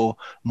owe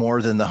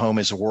more than the home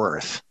is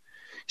worth.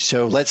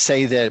 So let's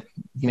say that,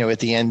 at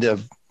the end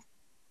of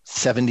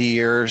 70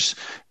 years,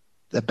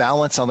 the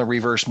balance on the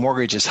reverse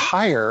mortgage is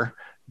higher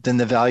than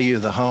the value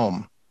of the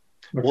home.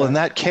 Okay. Well, in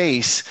that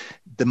case,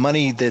 the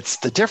money that's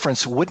the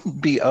difference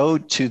wouldn't be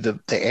owed to the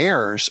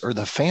heirs or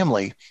the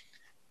family.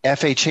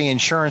 FHA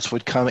insurance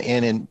would come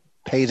in and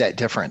pay that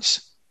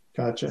difference.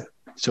 Gotcha.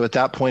 So at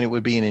that point, it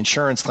would be an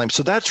insurance claim.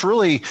 So that's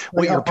really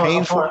what you're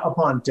paying for.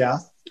 Upon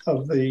death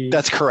of the...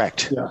 That's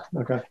correct. Yeah,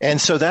 okay.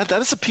 And so that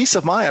is a peace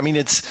of mind. I mean,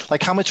 it's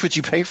like, how much would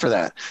you pay for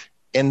that?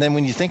 And then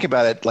when you think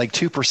about it, like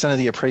 2% of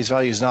the appraised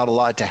value is not a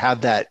lot to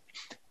have that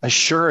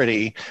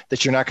assurity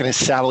that you're not going to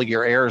saddle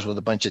your heirs with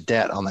a bunch of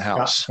debt on the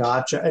house.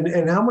 Gotcha.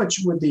 And how much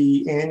would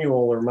the annual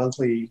or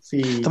monthly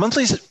fee? The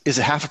monthly is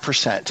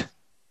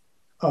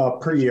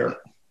 0.5% per year.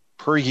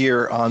 per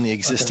year on the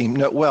existing.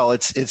 Okay. No, well,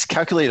 it's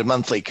calculated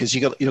monthly because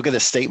you'll get a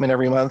statement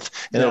every month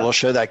and it'll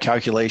show that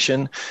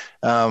calculation.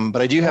 But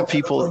I do have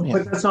people.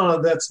 But that's not a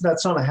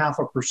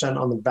 0.5%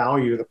 on the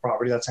value of the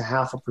property. That's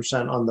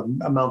 0.5% on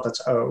the amount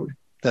that's owed.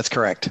 That's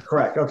correct.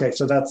 Correct. Okay,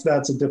 so that's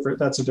a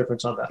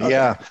difference on that. Okay.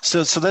 Yeah.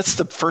 So that's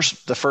the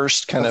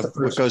first kind of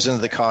what goes into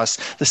the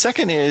cost. The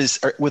second is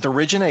with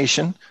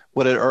origination,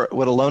 what a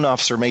loan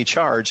officer may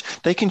charge.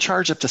 They can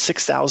charge up to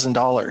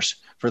 $6,000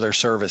 for their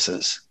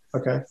services.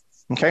 Okay.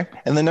 Okay.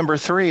 And then number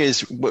 3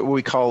 is what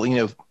we call,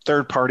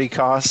 third party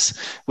costs,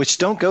 which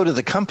don't go to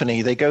the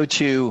company. They go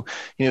to,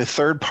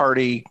 third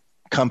party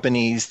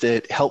companies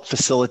that help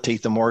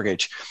facilitate the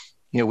mortgage.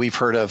 We've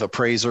heard of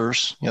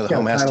appraisers, the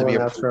home has to be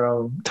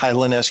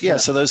title and escrow. Yeah.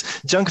 So those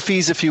junk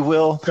fees, if you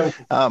will,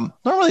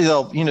 normally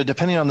they'll,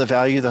 depending on the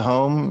value of the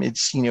home,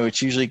 it's,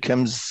 it usually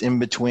comes in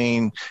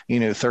between,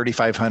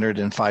 $3,500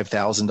 and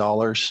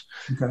 $5,000.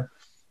 Okay.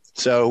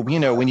 So,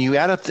 when you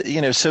add up,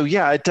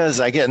 it does.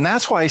 And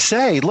that's why I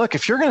say, look,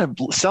 if you're going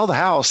to sell the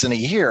house in a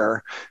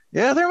year,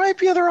 there might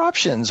be other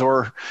options.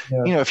 Or,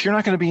 if you're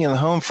not going to be in the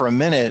home for a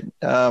minute,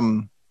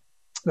 sell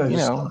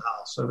the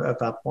house at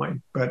that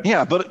point.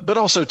 But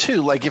also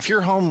too, like if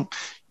your home,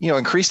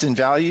 increased in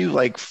value,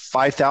 like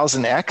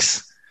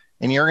 5,000x,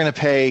 and you're going to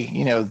pay,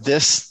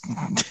 this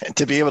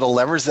to be able to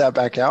leverage that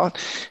back out.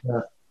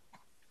 Yeah.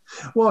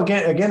 Well,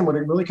 again, when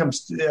it really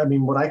comes to,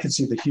 what I could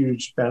see the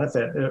huge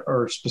benefit,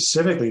 or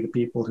specifically the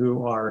people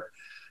who are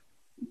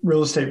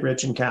real estate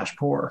rich and cash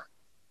poor.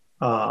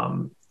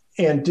 And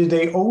do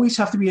they always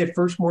have to be a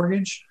first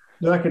mortgage?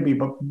 They're not going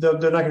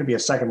to be a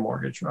second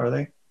mortgage, are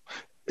they?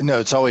 No,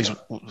 it's always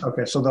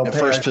okay. So they'll pay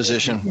first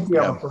position. If you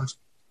have a first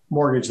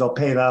mortgage, they'll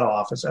pay that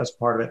off as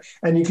part of it.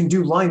 And you can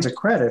do lines of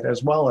credit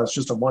as well as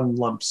just a one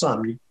lump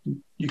sum.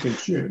 You can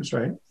choose,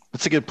 right?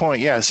 That's a good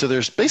point. Yeah. So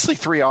there's basically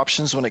 3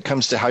 options when it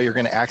comes to how you're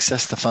going to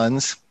access the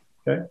funds.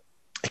 Okay.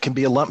 It can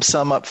be a lump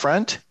sum up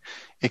front.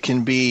 It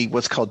can be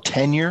what's called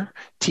tenure,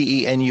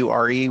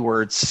 TENURE,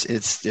 where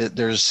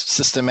there's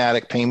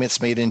systematic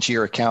payments made into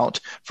your account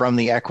from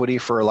the equity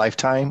for a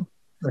lifetime.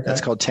 Okay.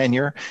 That's called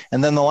tenure.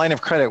 And then the line of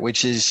credit,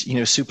 which is,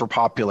 super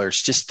popular.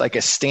 It's just like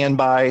a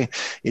standby.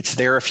 It's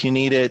there if you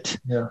need it.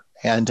 Yeah.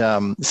 And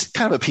it's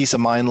kind of a peace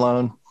of mind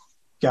loan.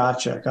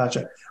 Gotcha.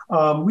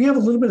 We have a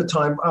little bit of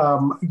time.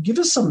 Give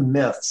us some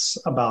myths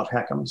about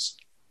HECMs.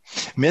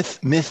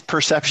 Myth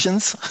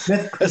perceptions,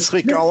 as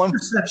we call them.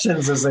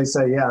 Perceptions, as they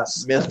say,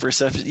 yes. Myth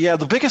perceptions. Yeah,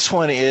 the biggest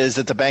one is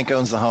that the bank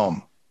owns the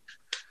home.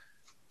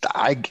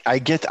 Here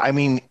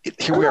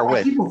we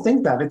are. People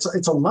think that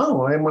it's a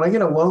loan. And when I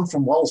get a loan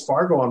from Wells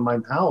Fargo on my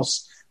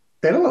house,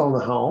 they don't own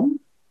the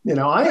home.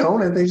 I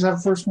own it. They just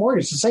have first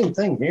mortgage. It's the same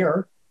thing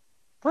here.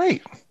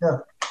 Right. Yeah.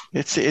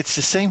 It's the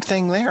same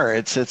thing there.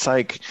 It's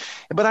like,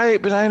 but I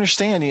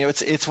understand.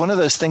 It's one of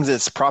those things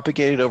that's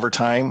propagated over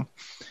time,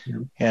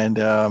 and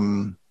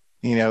the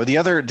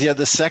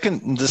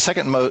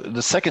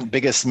second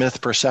biggest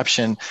myth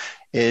perception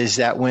is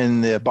that when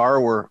the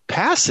borrower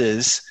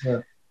passes,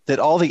 that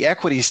all the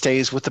equity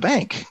stays with the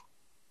bank.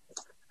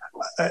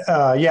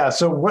 So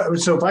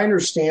if I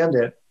understand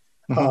it,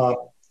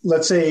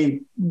 let's say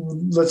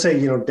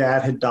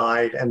dad had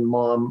died and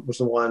mom was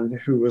the one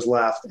who was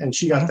left, and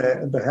she got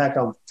the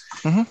HECM.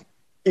 Mm-hmm.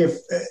 If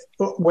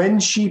when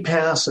she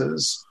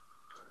passes,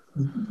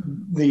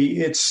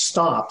 it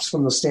stops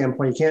from the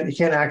standpoint you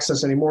can't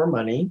access any more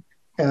money,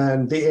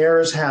 and the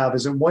heirs have,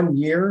 is it 1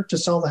 year to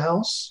sell the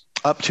house?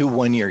 Up to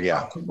 1 year,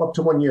 yeah. Up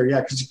to 1 year, yeah,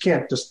 because you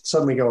can't just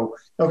suddenly go,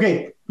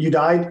 okay, you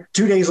died,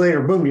 2 days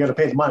later, boom, you got to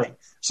pay the money.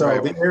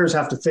 So the heirs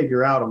have to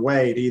figure out a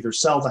way to either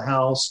sell the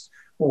house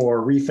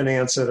or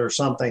refinance it or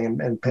something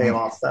and pay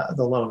off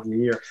the loan in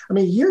a year. A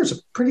year is a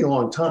pretty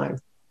long time.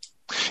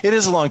 It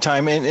is a long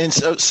time. And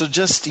so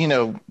just,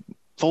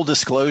 full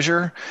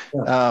disclosure,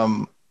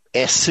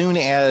 as soon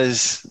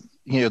as,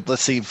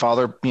 let's see,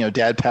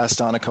 dad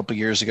passed on a couple of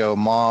years ago,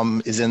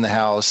 mom is in the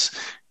house,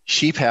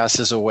 she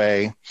passes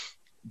away.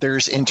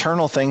 There's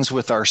internal things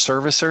with our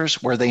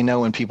servicers where they know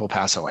when people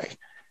pass away.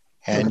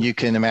 And you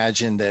can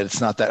imagine that it's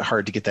not that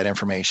hard to get that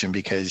information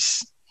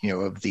because,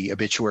 of the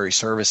obituary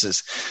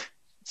services.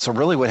 So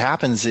really what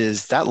happens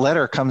is that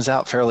letter comes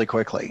out fairly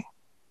quickly.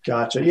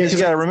 Gotcha. Yeah, you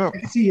got to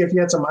remember. See, if you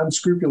had some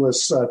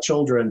unscrupulous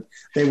children,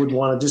 they would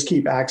want to just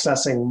keep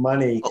accessing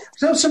money.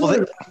 So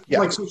similar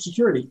like Social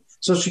Security.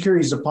 Social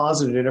Security is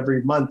deposited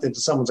every month into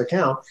someone's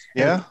account.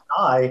 Yeah. And if you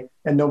die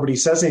and nobody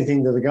says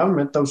anything to the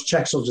government, those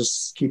checks will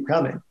just keep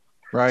coming.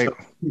 Right. So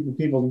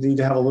people need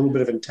to have a little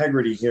bit of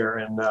integrity here.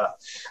 And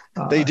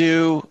they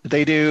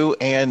do.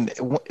 And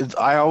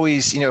I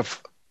always,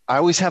 I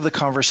always have the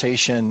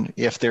conversation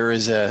if there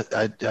is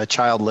a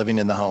child living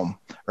in the home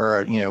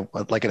or,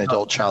 like an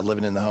adult child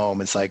living in the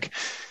home. It's like,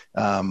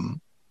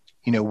 when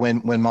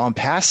mom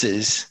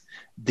passes,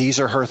 these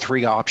are her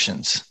 3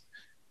 options.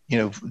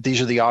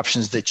 These are the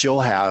options that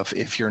you'll have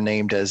if you're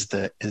named as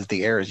the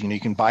heirs. You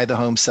can buy the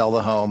home, sell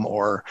the home,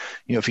 or,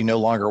 if you no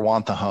longer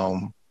want the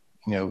home,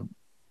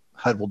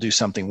 HUD will do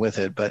something with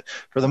it. But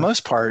for the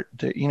most part,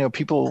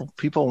 people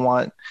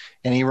want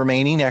any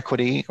remaining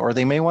equity, or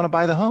they may want to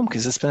buy the home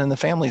because it's been in the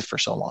families for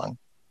so long.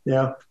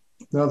 Yeah,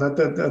 no,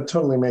 that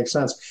totally makes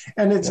sense.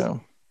 And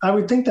I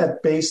would think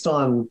that based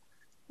on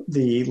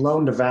the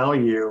loan to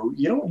value,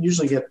 you don't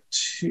usually get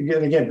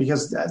again,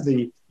 because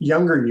the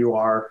younger you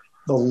are,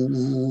 the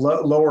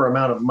lower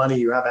amount of money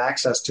you have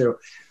access to.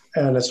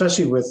 And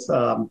especially with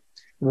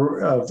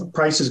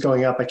prices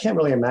going up, I can't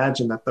really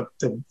imagine that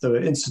the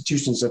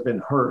institutions have been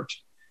hurt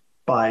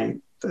by,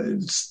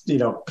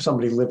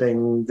 somebody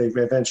living, they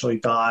eventually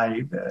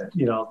die,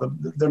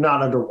 they're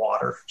not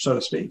underwater, so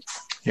to speak.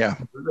 Yeah.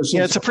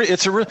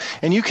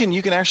 And you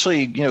can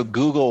actually,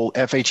 Google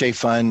FHA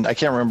fund. I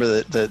can't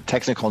remember the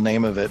technical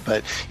name of it,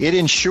 but it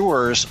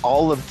insures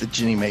all of the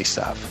Ginnie Mae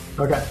stuff.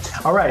 Okay.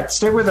 All right.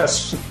 Stay with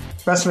us.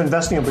 Best of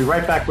Investing. I'll be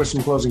right back with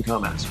some closing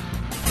comments.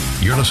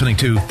 You're listening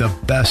to The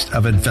Best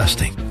of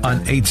Investing on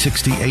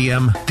 860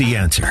 AM The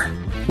Answer.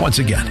 Once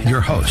again,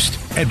 your host,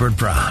 Edward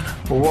Brown.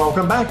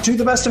 Welcome back to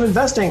The Best of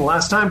Investing.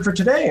 Last time for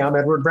today, I'm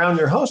Edward Brown,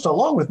 your host,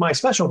 along with my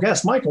special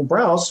guest, Michael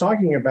Brouse,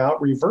 talking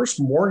about reverse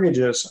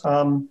mortgages.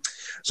 So,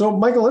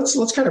 Michael,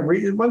 let's kind of why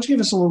don't you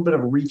give us a little bit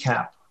of a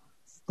recap?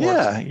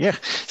 Yeah.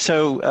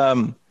 So,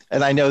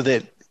 and I know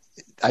that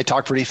I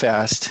talk pretty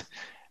fast.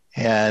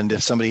 And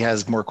if somebody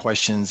has more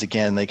questions,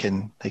 again, they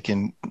can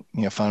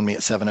phone me at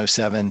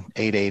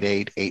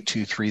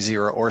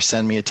 707-888-8230 or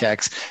send me a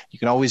text. You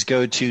can always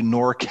go to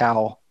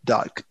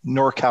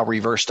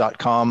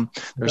norcalreverse.com.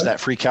 There's that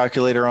free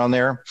calculator on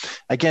there.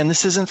 Again,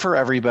 this isn't for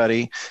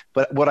everybody,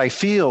 but what I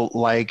feel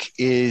like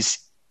is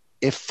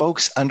if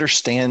folks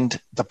understand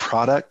the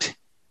product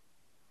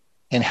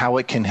and how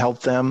it can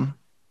help them,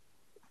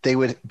 they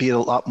would be have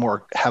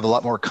a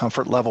lot more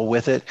comfort level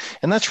with it.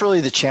 And that's really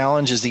the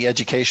challenge, is the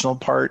educational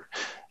part.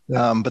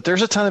 Yeah. But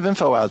there's a ton of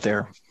info out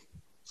there.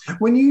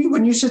 When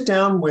you sit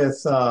down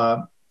with,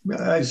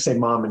 I say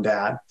mom and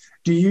dad,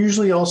 do you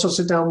usually also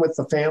sit down with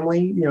the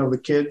family,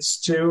 the kids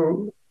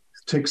to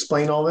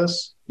explain all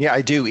this? Yeah,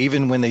 I do.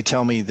 Even when they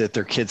tell me that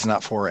their kid's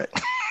not for it.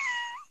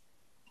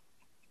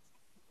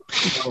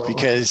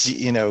 Because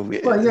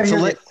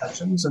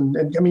exceptions,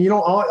 and I mean,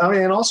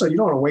 and also you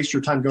don't want to waste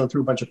your time going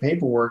through a bunch of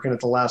paperwork, and at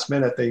the last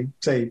minute they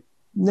say,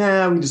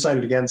 "Nah, we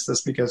decided against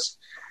this because."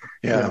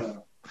 Yeah,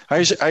 I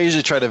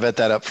usually try to vet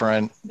that up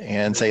front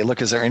and say,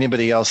 "Look, is there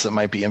anybody else that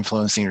might be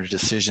influencing your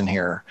decision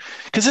here?"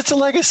 Because it's a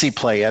legacy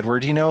play,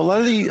 Edward. A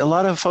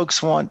lot of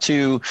folks want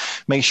to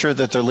make sure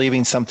that they're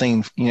leaving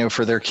something,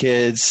 for their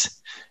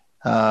kids,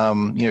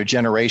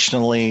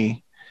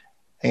 generationally,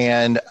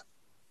 and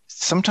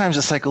sometimes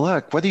it's like,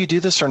 look, whether you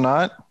do this or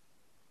not,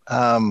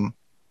 the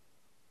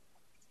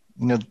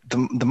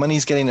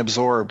money's getting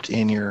absorbed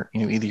in your,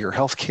 either your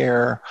health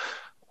care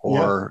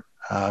or,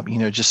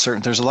 just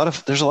certain, there's a lot of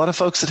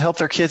folks that help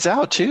their kids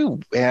out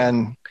too.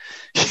 And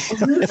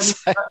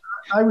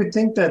I would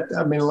think that,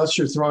 unless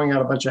you're throwing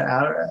out a bunch of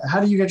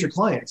how do you get your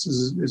clients?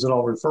 Is it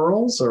all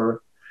referrals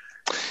or?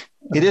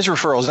 It is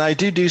referrals. And I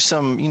do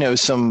some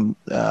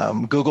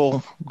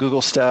Google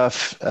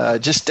stuff,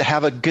 just to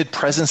have a good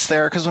presence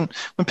there. Because when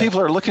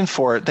people are looking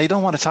for it, they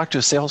don't want to talk to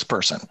a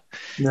salesperson.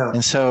 Yeah.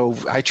 And so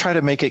I try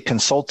to make it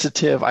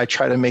consultative. I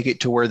try to make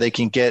it to where they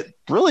can get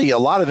really a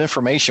lot of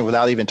information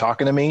without even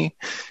talking to me.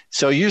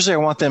 So usually I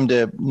want them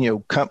to,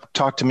 come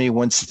talk to me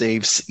once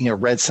they've,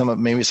 read some of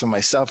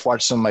my stuff,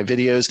 watched some of my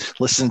videos,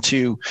 listen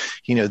to,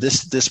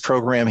 this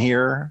program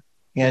here,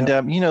 and,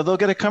 they'll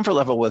get a comfort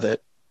level with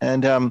it.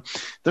 And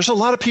there's a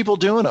lot of people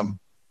doing them.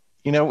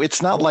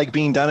 It's not like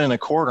being done in a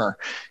corner.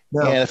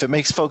 No. And if it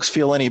makes folks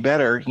feel any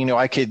better,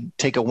 I could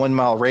take a 1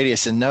 mile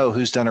radius and know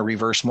who's done a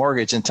reverse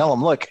mortgage and tell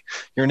them, look,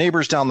 your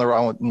neighbor's down the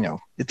road.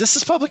 This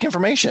is public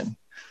information.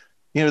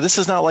 This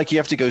is not like you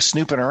have to go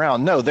snooping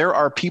around. No, there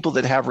are people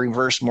that have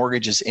reverse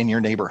mortgages in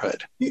your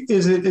neighborhood.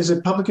 Is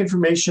it public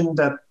information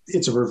that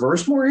it's a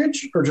reverse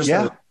mortgage or just?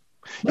 Yeah.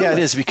 Yeah, it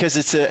is, because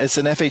it's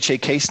an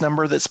FHA case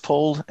number that's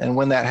pulled, and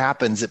when that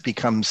happens, it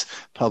becomes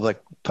public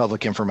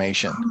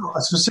information.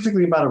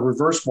 Specifically about a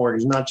reverse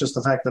mortgage, not just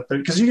the fact that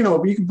because you can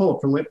pull a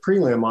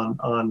prelim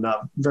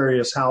on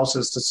various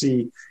houses to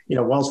see,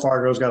 Wells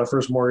Fargo's got a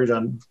first mortgage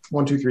on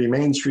 123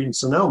 Main Street in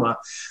Sonoma,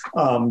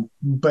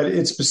 but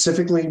it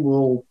specifically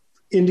will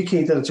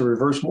indicate that it's a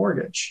reverse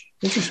mortgage.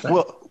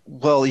 Interesting.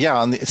 Well,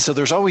 yeah. So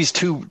there's always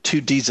two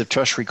deeds of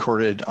trust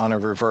recorded on a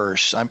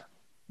reverse.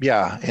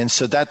 Yeah. And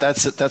so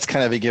that's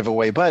kind of a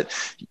giveaway, but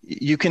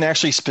you can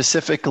actually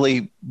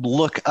specifically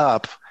look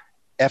up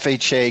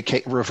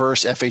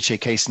reverse FHA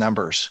case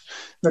numbers.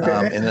 Okay.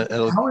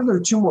 How are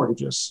there two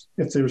mortgages?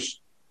 If there's,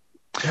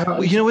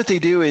 what they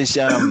do is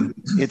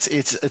it's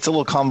a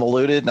little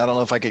convoluted, and I don't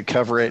know if I could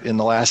cover it in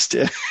the last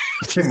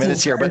few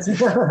minutes here, but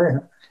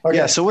okay.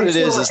 Yeah. So what it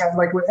is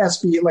like what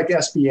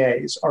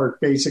SBAs are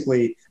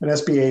basically an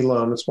SBA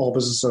loan, a small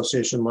business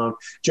association loan.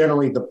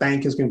 Generally, the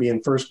bank is going to be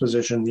in first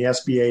position. The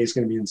SBA is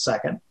going to be in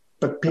second.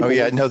 But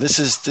this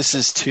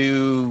is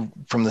two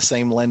from the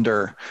same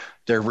lender.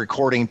 They're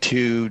recording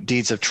two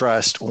deeds of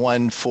trust,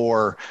 one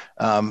for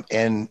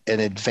an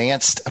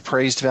advanced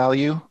appraised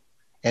value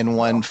and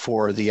one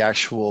for the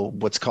actual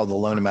what's called the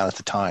loan amount at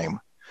the time.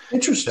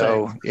 Interesting.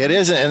 So it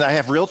isn't, and I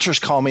have realtors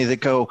call me that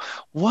go,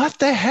 "What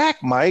the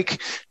heck, Mike?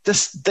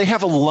 They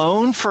have a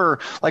loan for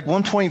like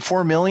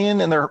 1.4 million,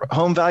 and their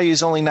home value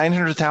is only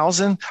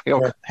 900,000." I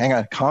go, "Hang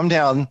on, calm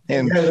down."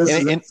 And this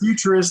is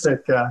futuristic.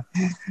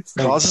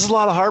 Causes a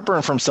lot of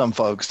heartburn from some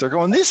folks. They're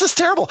going, "This is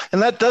terrible,"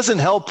 and that doesn't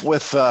help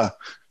with the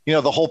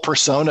whole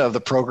persona of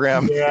the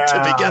program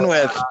to begin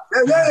with.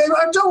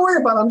 Don't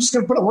worry about it. I'm just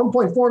going to put a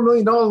 $1.4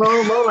 million loan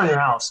on your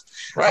house.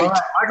 Right. All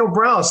right. Michael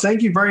Brouse,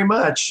 thank you very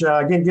much.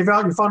 Again, give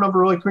out your phone number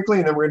really quickly,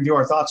 and then we're going to do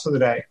our thoughts for the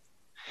day.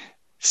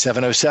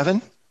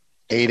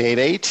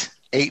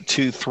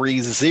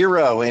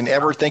 707-888-8230. And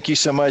Edward, thank you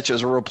so much. It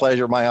was a real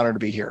pleasure. My honor to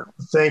be here.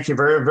 Thank you.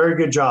 Very, very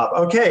good job.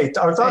 Okay,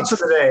 our thoughts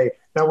for the day.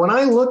 Now, when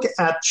I look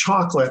at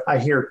chocolate, I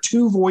hear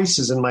two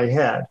voices in my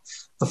head.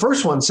 The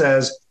first one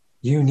says,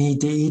 "You need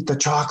to eat the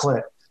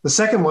chocolate." The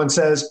second one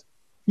says,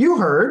 "You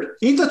heard,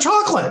 eat the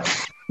chocolate."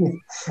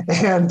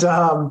 And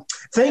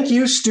thank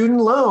you,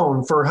 student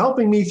loan, for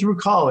helping me through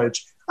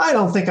college. I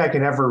don't think I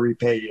can ever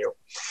repay you.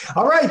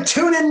 All right,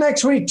 tune in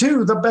next week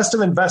to The Best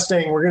of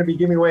Investing. We're going to be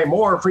giving away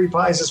more free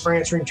prizes for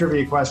answering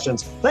trivia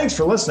questions. Thanks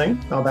for listening.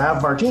 On behalf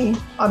of our team,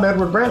 I'm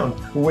Edward Brown,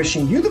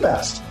 wishing you the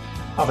best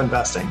of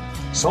investing.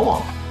 So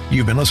long.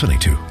 You've been listening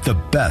to The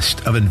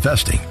Best of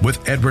Investing with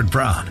Edward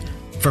Brown.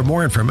 For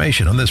more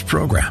information on this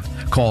program,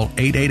 call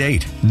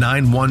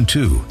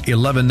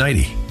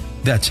 888-912-1190.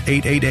 That's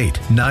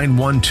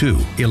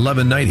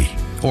 888-912-1190.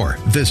 Or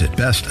visit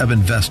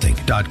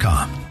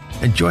bestofinvesting.com.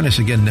 And join us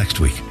again next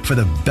week for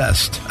The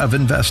Best of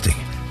Investing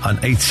on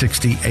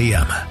 860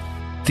 AM.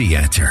 The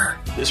Answer.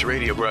 This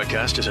radio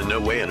broadcast is in no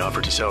way an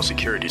offer to sell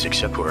securities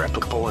except where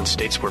applicable in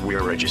states where we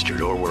are registered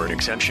or where an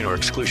exemption or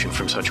exclusion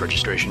from such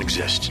registration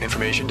exists.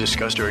 Information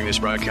discussed during this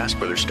broadcast,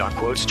 whether stock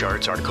quotes,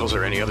 charts, articles,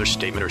 or any other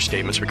statement or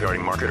statements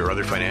regarding market or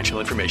other financial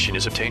information,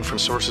 is obtained from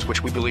sources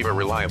which we believe are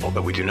reliable,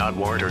 but we do not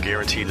warrant or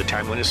guarantee the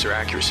timeliness or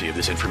accuracy of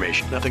this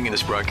information. Nothing in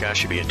this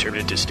broadcast should be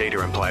interpreted to state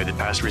or imply that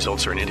past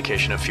results are an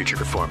indication of future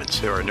performance.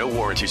 There are no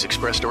warranties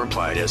expressed or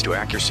implied as to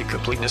accuracy,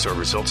 completeness, or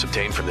results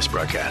obtained from this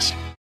broadcast.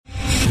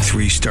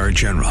 3-star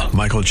General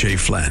Michael J.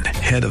 Flynn,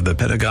 head of the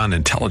Pentagon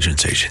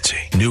Intelligence Agency,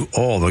 knew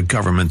all the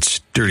government's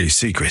dirty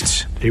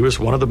secrets. He was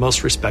one of the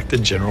most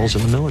respected generals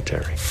in the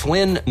military.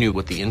 Flynn knew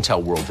what the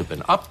intel world had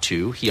been up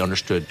to. He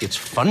understood its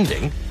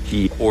funding.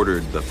 He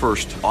ordered the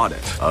first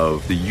audit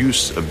of the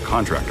use of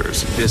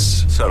contractors.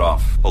 This set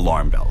off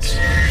alarm bells.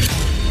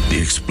 The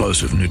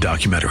explosive new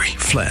documentary,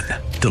 Flynn,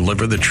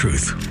 Deliver the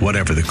Truth,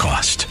 Whatever the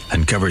Cost,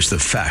 uncovers the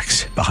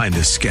facts behind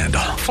this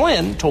scandal.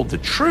 Flynn told the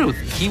truth.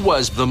 He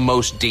was the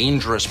most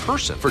dangerous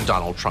person for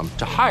Donald Trump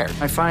to hire.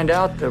 I find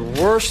out the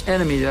worst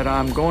enemy that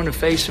I'm going to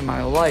face in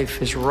my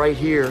life is right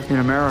here in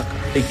America.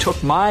 They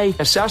took my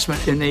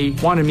assessment and they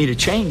wanted me to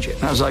change it.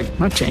 And I was like, I'm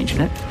not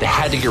changing it. They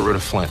had to get rid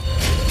of Flynn.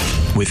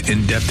 With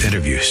in-depth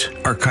interviews,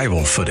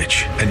 archival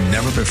footage, and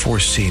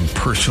never-before-seen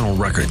personal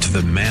records of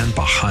the man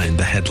behind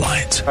the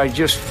headlines. I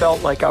just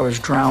felt like I was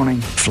drowning.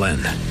 Flynn,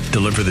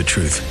 Deliver the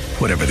Truth,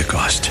 Whatever the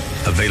Cost.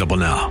 Available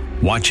now.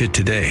 Watch it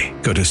today.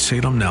 Go to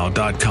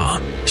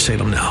salemnow.com.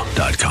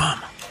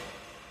 salemnow.com.